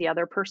versus the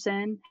other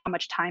person, how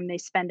much time they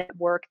spend at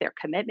work, their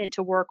commitment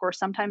to work, or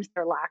sometimes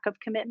their lack of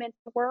commitment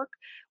to work,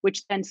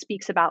 which then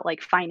speaks about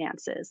like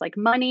finances. Like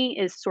money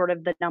is sort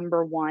of the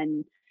number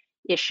one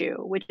issue,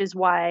 which is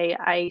why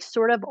I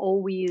sort of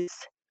always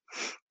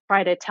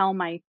try to tell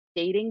my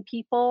dating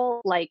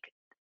people, like,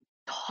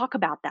 talk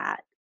about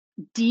that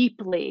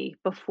deeply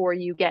before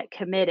you get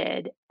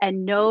committed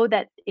and know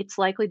that it's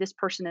likely this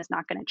person is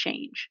not going to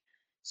change.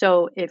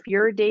 So if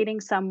you're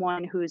dating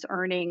someone who's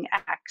earning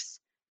X,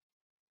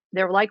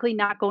 they're likely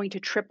not going to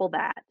triple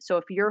that. So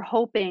if you're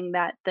hoping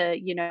that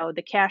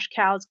the cash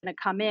cow is going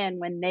to come in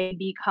when they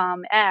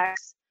become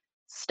X,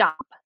 stop,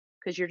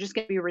 because you're just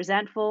going to be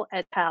resentful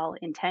as hell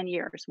in 10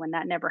 years when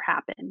that never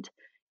happened.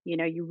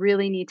 You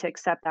really need to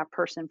accept that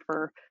person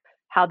for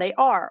how they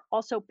are.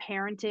 Also,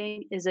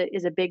 parenting is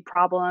a big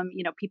problem.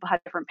 People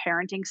have different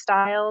parenting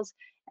styles,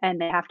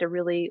 and they have to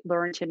really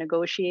learn to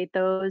negotiate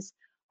those.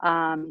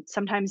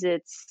 Sometimes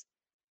it's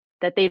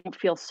that they don't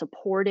feel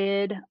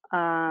supported.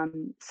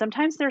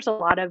 Sometimes there's a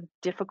lot of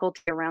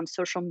difficulty around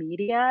social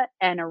media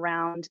and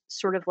around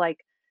sort of like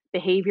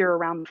behavior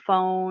around the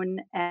phone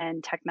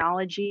and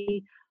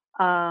technology.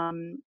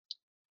 Um,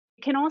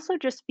 it can also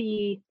just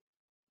be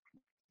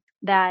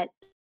that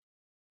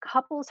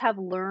couples have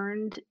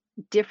learned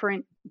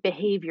different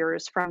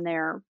behaviors from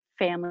their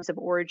families of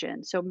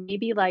origin. So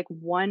maybe like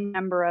one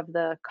member of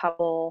the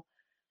couple,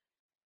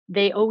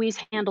 they always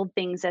handled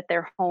things at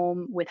their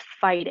home with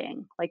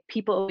fighting. Like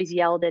people always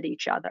yelled at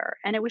each other.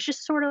 And it was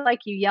just sort of like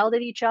you yelled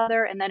at each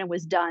other and then it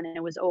was done and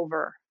it was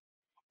over.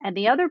 And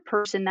the other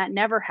person, that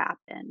never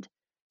happened.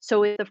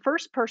 So if the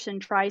first person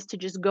tries to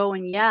just go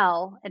and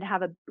yell and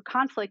have a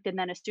conflict and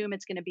then assume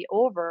it's going to be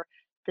over,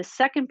 the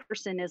second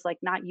person is like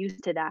not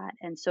used to that.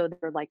 And so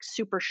they're like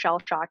super shell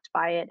shocked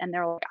by it. And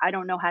they're like, I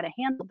don't know how to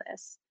handle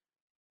this.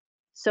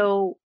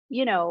 So,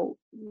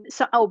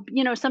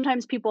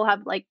 sometimes people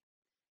have like,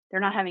 they're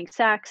not having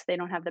sex, they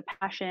don't have the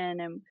passion,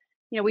 and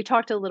we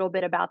talked a little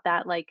bit about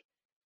that, like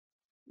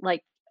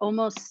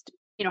almost,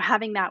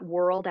 having that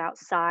world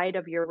outside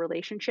of your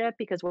relationship,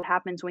 because what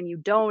happens when you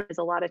don't is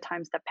a lot of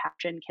times the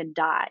passion can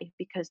die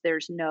because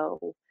there's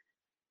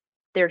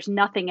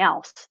nothing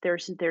else.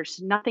 There's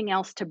nothing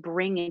else to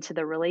bring into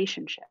the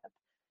relationship.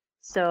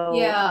 So,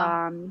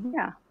 Yeah.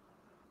 yeah.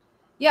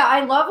 Yeah,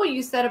 I love what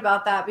you said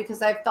about that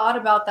because I've thought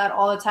about that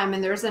all the time.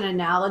 And there's an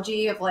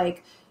analogy of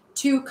like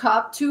two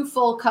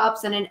full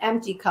cups and an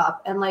empty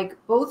cup. And like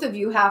both of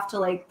you have to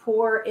like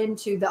pour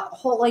into the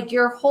whole, like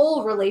your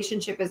whole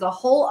relationship is a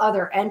whole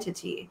other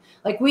entity.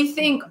 Like we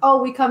think,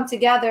 oh, we come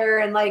together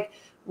and like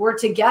we're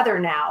together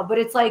now. But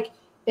it's like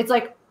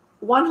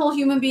one whole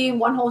human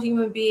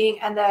being,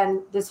 and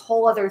then this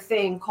whole other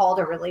thing called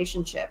a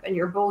relationship. And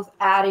you're both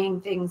adding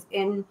things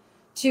in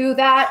to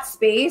that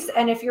space.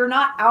 And if you're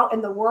not out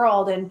in the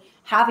world and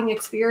having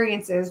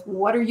experiences,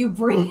 what are you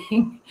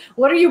bringing?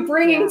 What are you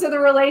bringing to the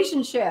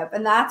relationship?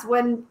 And that's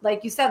when,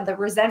 like you said, the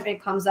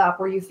resentment comes up,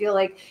 where you feel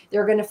like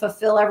they're going to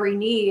fulfill every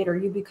need, or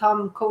you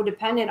become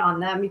codependent on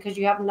them because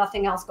you have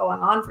nothing else going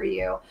on for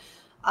you.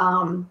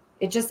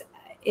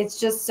 It's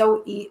just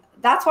so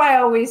that's why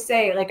I always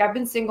say, like, I've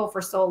been single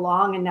for so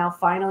long, and now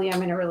finally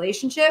I'm in a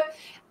relationship,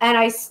 and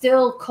I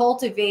still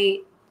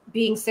cultivate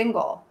being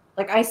single.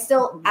 Like, I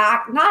still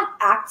not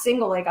act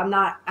single, like I'm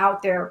not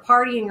out there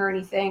partying or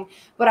anything,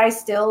 but I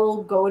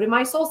still go to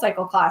my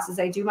SoulCycle classes.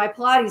 I do my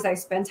Pilates. I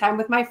spend time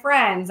with my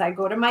friends. I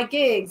go to my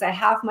gigs. I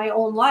have my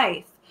own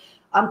life.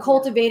 I'm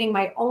cultivating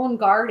my own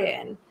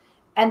garden,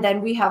 and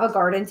then we have a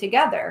garden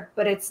together.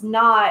 But it's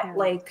not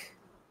like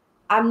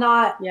I'm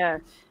not. Yeah.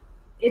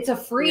 It's a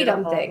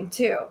freedom thing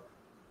too.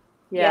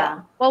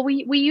 Yeah. Well,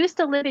 we used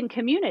to live in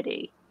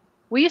community.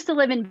 We used to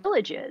live in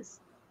villages.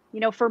 You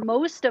know, for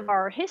most of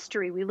our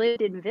history, we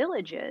lived in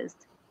villages,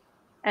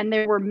 and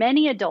there were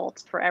many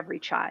adults for every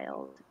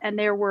child, and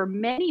there were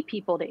many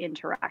people to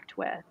interact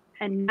with.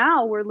 And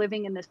now we're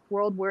living in this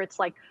world where it's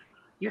like,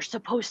 you're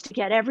supposed to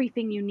get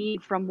everything you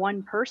need from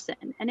one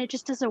person, and it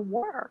just doesn't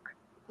work.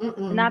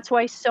 And that's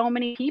why so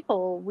many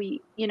people,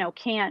 we, you know,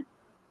 can't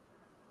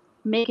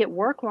make it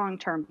work long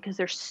term, because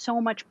there's so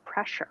much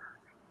pressure.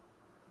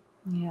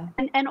 Yeah.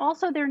 And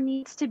also there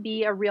needs to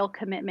be a real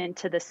commitment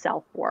to the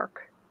self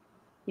work.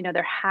 You know,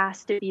 there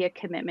has to be a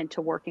commitment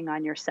to working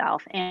on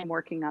yourself and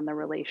working on the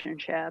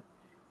relationship.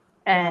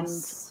 And,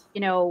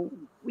 you know,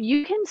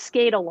 you can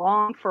skate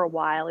along for a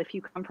while if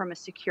you come from a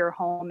secure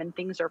home and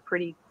things are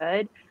pretty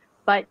good,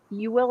 but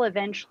you will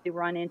eventually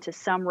run into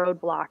some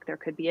roadblock. There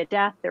could be a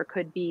death, there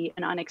could be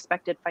an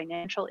unexpected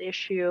financial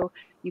issue,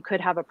 you could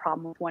have a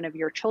problem with one of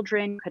your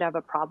children, you could have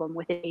a problem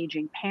with an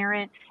aging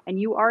parent, and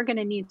you are going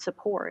to need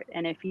support.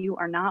 And if you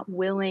are not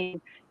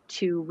willing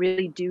to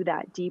really do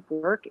that deep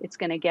work, it's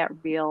going to get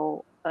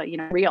real,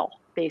 real,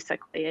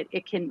 basically.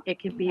 It can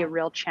be a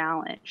real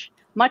challenge,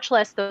 much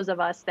less those of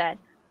us that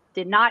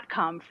did not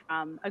come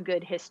from a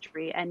good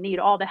history and need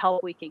all the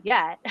help we can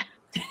get.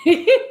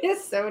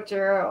 It's so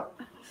true.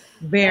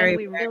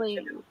 We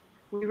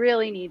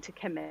really need to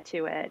commit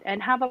to it,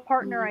 and have a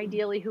partner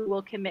ideally who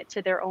will commit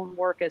to their own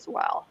work as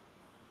well.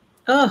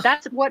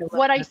 That's what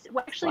one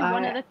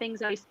of the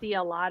things I see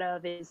a lot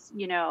of is,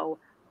 you know,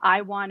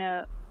 I want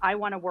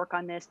to work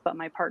on this, but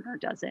my partner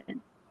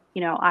doesn't.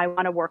 You know, I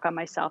want to work on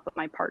myself, but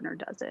my partner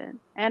doesn't.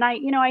 And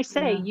I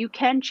say you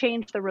can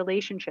change the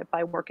relationship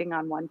by working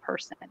on one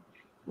person,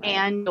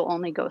 and you'll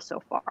only go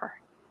so far.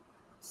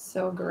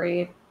 So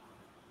great.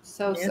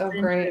 So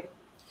great.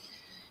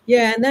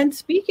 Yeah. And then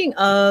speaking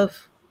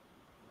of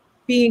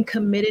being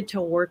committed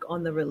to work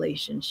on the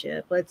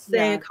relationship, let's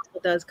say a couple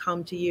does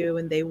come to you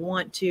and they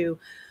want to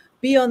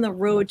be on the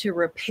road to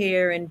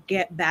repair and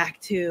get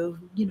back to,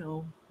 you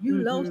know,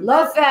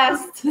 love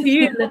fest.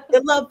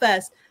 The love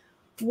fest.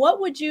 What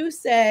would you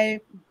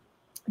say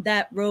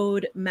that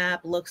road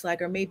map looks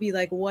like? Or maybe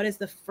like, what is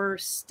the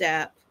first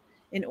step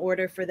in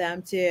order for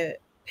them to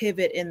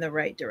pivot in the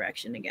right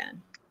direction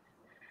again?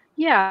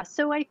 Yeah.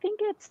 So I think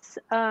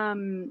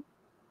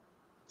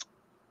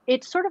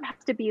it sort of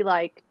has to be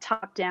like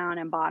top down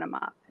and bottom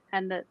up.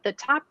 And the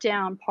top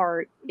down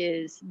part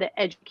is the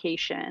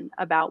education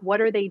about what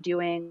are they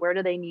doing, where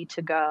do they need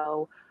to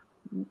go,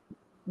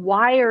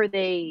 why are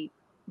they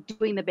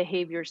doing the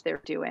behaviors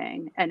they're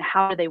doing, and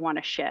how do they want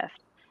to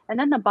shift. And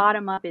then the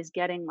bottom up is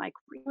getting like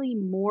really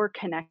more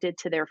connected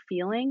to their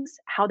feelings,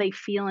 how they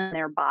feel in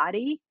their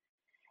body,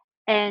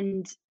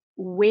 and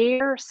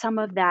where some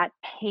of that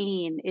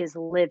pain is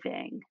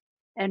living,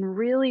 and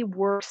really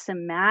work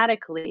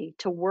somatically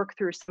to work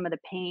through some of the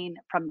pain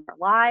from their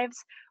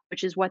lives,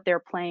 which is what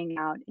they're playing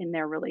out in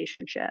their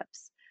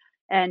relationships,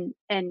 and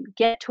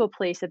get to a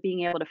place of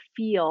being able to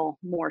feel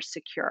more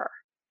secure.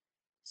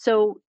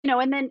 So, you know,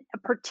 and then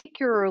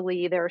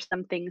particularly there are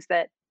some things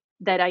that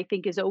I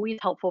think is always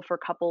helpful for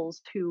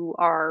couples who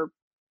are,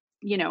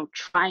 you know,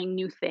 trying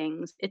new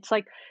things. It's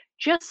like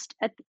just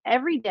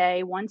every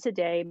day, once a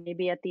day,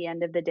 maybe at the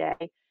end of the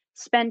day,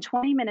 spend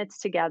 20 minutes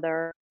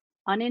together,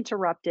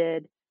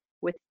 uninterrupted,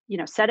 with, you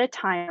know, set a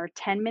timer,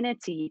 10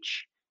 minutes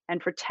each.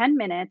 And for 10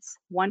 minutes,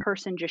 one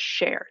person just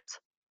shares.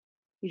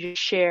 You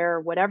just share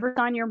whatever's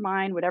on your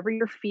mind, whatever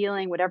you're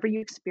feeling, whatever you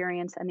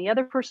experience. And the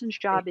other person's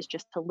job is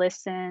just to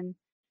listen,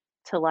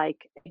 to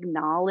like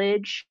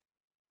acknowledge,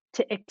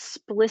 to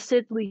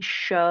explicitly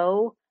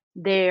show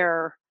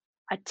their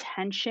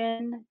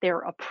attention, their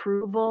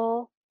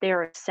approval,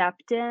 their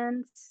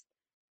acceptance,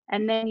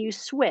 and then you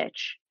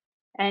switch.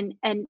 And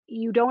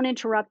you don't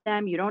interrupt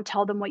them, you don't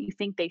tell them what you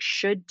think they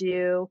should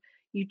do.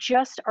 You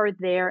just are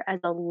there as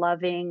a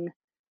loving,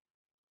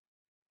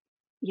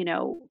 you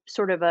know,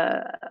 sort of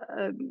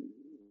a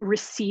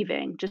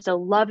receiving, just a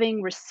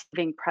loving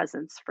receiving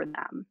presence for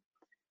them.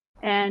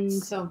 And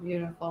so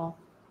beautiful.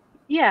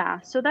 Yeah,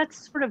 so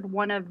that's sort of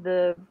one of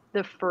the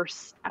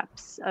first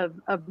steps of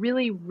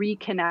really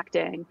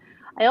reconnecting.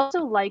 I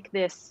also like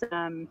this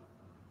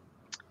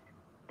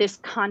this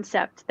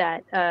concept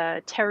that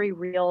Terry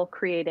Real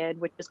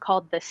created, which is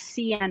called the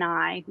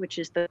CNI, which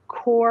is the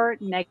core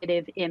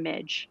negative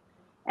image.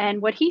 And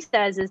what he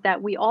says is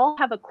that we all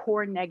have a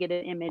core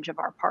negative image of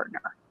our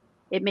partner.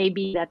 It may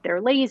be that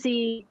they're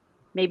lazy,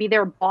 maybe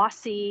they're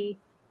bossy,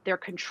 they're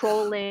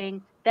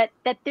controlling, that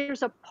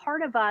there's a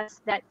part of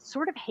us that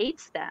sort of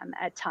hates them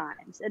at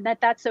times, and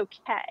that's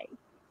okay,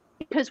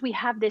 because we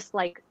have this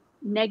like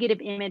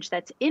negative image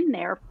that's in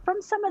there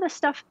from some of the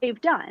stuff they've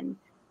done.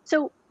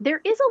 So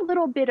there is a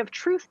little bit of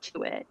truth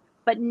to it,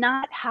 but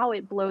not how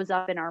it blows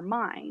up in our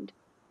mind.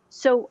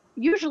 So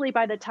usually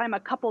by the time a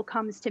couple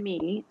comes to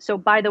me, so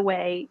by the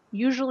way,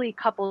 usually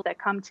couples that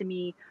come to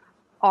me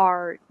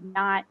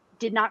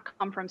did not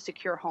come from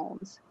secure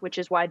homes, which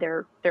is why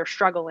they're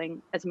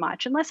struggling as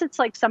much, unless it's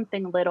like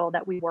something little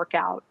that we work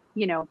out,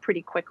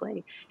 pretty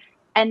quickly.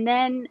 And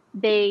then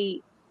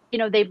they've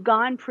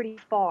gone pretty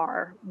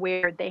far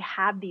where they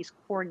have these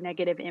core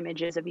negative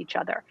images of each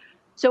other.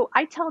 So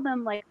I tell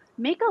them, like,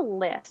 make a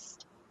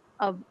list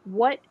of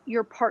what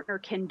your partner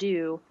can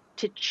do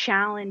to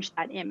challenge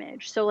that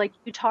image. So like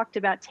you talked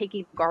about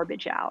taking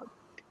garbage out.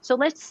 So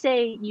let's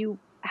say you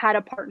had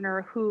a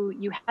partner who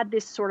you had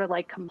this sort of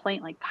like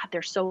complaint, like, God,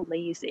 they're so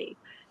lazy.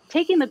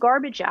 Taking the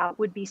garbage out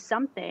would be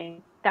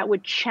something that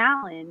would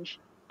challenge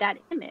that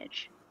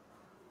image.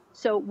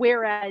 So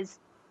whereas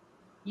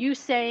you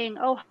saying,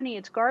 oh, honey,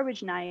 it's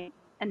garbage night,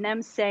 and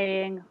them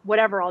saying,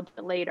 whatever, I'll do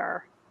it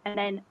later. And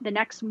then the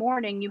next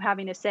morning you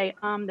having to say,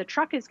 the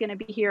truck is going to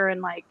be here in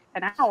like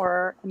an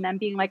hour, and then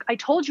being like, I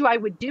told you I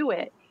would do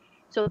it.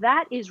 So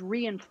that is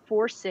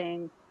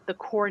reinforcing the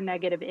core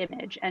negative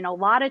image. And a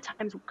lot of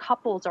times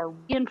couples are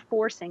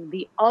reinforcing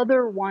the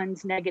other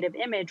one's negative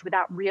image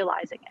without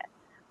realizing it.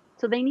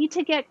 So they need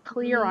to get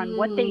clear on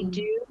what they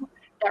do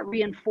that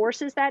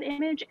reinforces that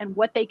image and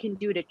what they can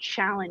do to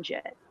challenge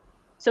it.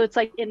 So it's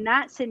like in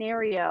that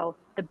scenario,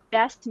 the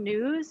best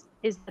news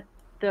is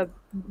that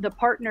the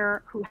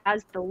partner who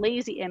has the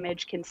lazy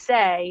image can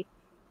say,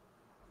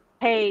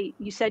 hey,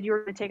 you said you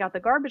were going to take out the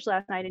garbage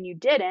last night and you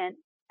didn't.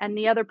 And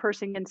the other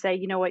person can say,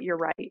 you know what, you're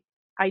right.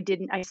 I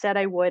didn't. I said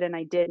I would and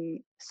I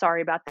didn't.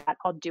 Sorry about that.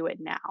 I'll do it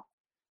now.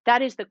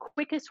 That is the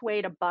quickest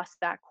way to bust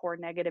that core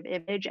negative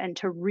image and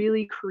to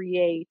really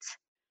create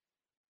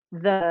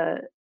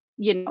the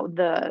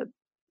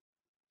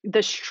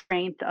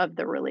strength of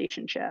the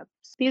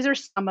relationships. These are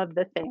some of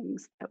the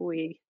things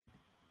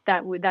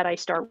that I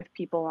start with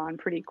people on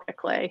pretty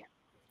quickly.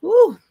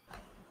 Ooh.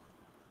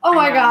 Oh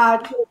my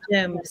God.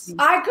 Gems.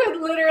 I could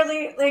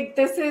literally, like,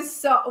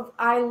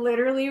 I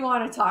literally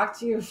want to talk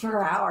to you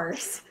for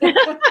hours.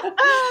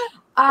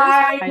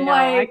 I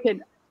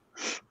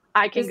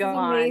can go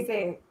on.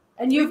 Amazing.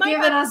 And you've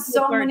given us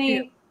so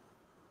many.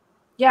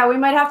 Yeah, we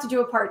might have to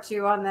do a part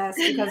 2 on this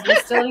because we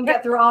still didn't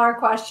get through all our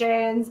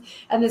questions.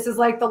 And this is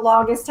like the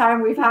longest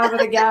time we've had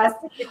with a guest.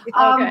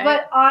 Okay.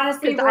 But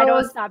honestly, Rose, I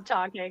don't stop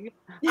talking.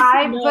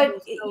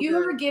 You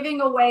were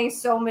giving away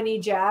so many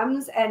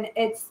gems and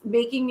it's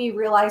making me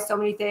realize so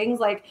many things.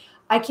 Like,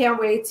 I can't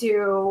wait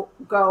to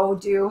go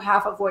do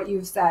half of what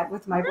you've said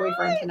with my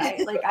boyfriend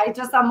tonight. Like,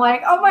 I'm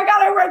like, oh my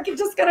God, I'm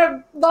just going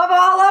to love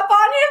all up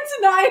on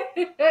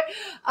him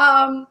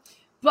tonight.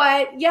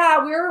 But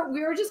yeah,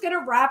 we're just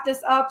gonna wrap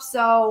this up.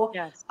 So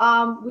yes.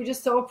 We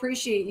just so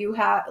appreciate you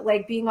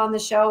being on the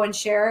show and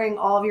sharing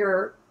all of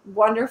your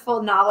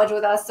wonderful knowledge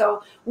with us.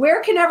 So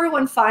where can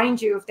everyone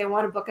find you if they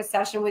want to book a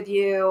session with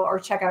you or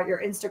check out your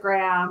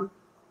Instagram?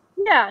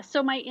 Yeah,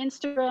 so my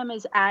Instagram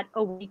is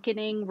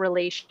 @Awakening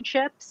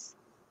Relationships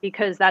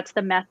because that's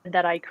the method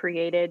that I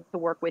created to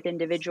work with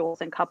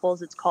individuals and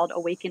couples. It's called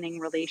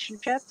Awakening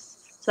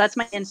Relationships. So that's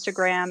my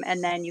Instagram,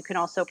 and then you can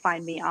also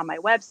find me on my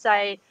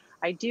website.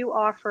 I do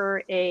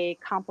offer a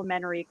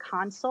complimentary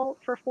consult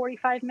for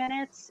 45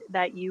 minutes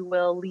that you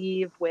will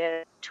leave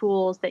with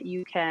tools that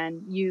you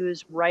can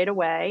use right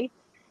away.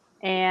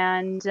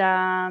 And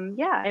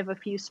I have a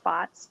few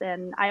spots.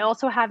 And I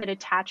also have an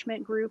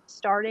attachment group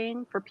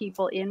starting for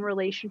people in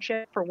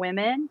relationship for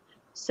women.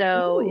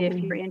 So if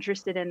you're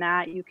interested in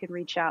that, you can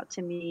reach out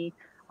to me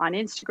on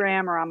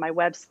Instagram or on my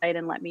website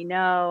and let me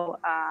know.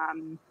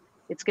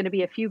 It's going to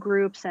be a few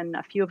groups and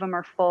a few of them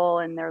are full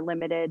and they're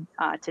limited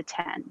to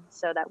 10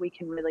 so that we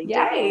can really dig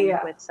in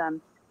with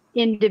some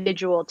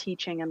individual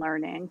teaching and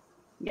learning.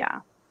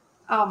 Yeah.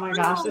 Oh my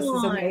gosh, this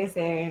is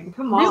amazing.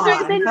 Come on. This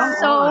has been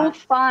so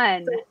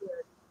fun.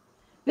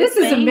 This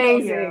is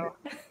amazing.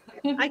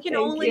 I can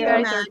only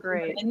imagine.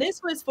 Great. And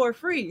this was for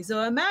free.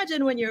 So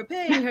imagine when you're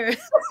paying her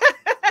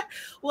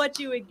what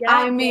you would get.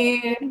 I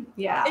mean,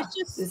 yeah. It's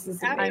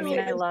just absolutely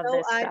I love so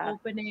this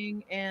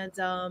eye-opening. And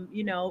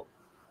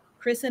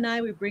Chris and I,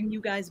 we bring you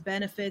guys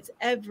benefits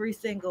every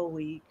single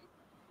week.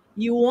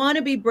 You want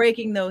to be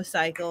breaking those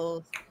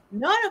cycles.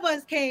 None of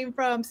us came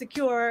from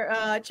secure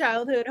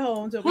childhood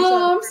homes.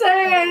 I'm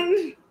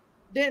saying.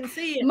 Didn't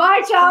see it.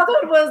 My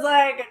childhood was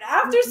like an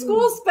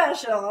after-school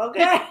special,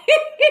 okay?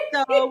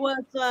 So it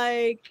was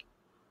like,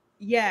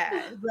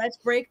 yeah, let's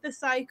break the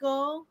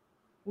cycle.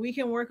 we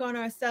can work on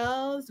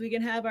ourselves. We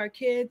can have our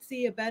kids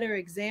see a better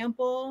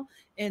example,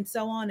 and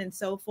so on and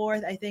so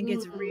forth. I think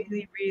it's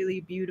really,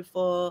 really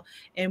beautiful.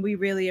 And we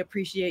really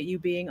appreciate you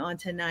being on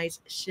tonight's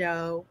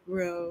show,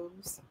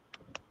 Rose.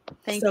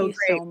 Thank you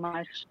so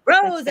much.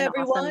 Rose, it's been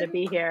everyone. Awesome to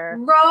be here.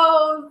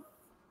 Rose.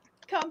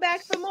 Come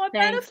back for more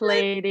Thanks, benefits.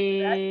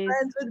 ladies. That's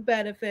Friends with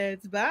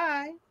Benefits.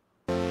 Bye.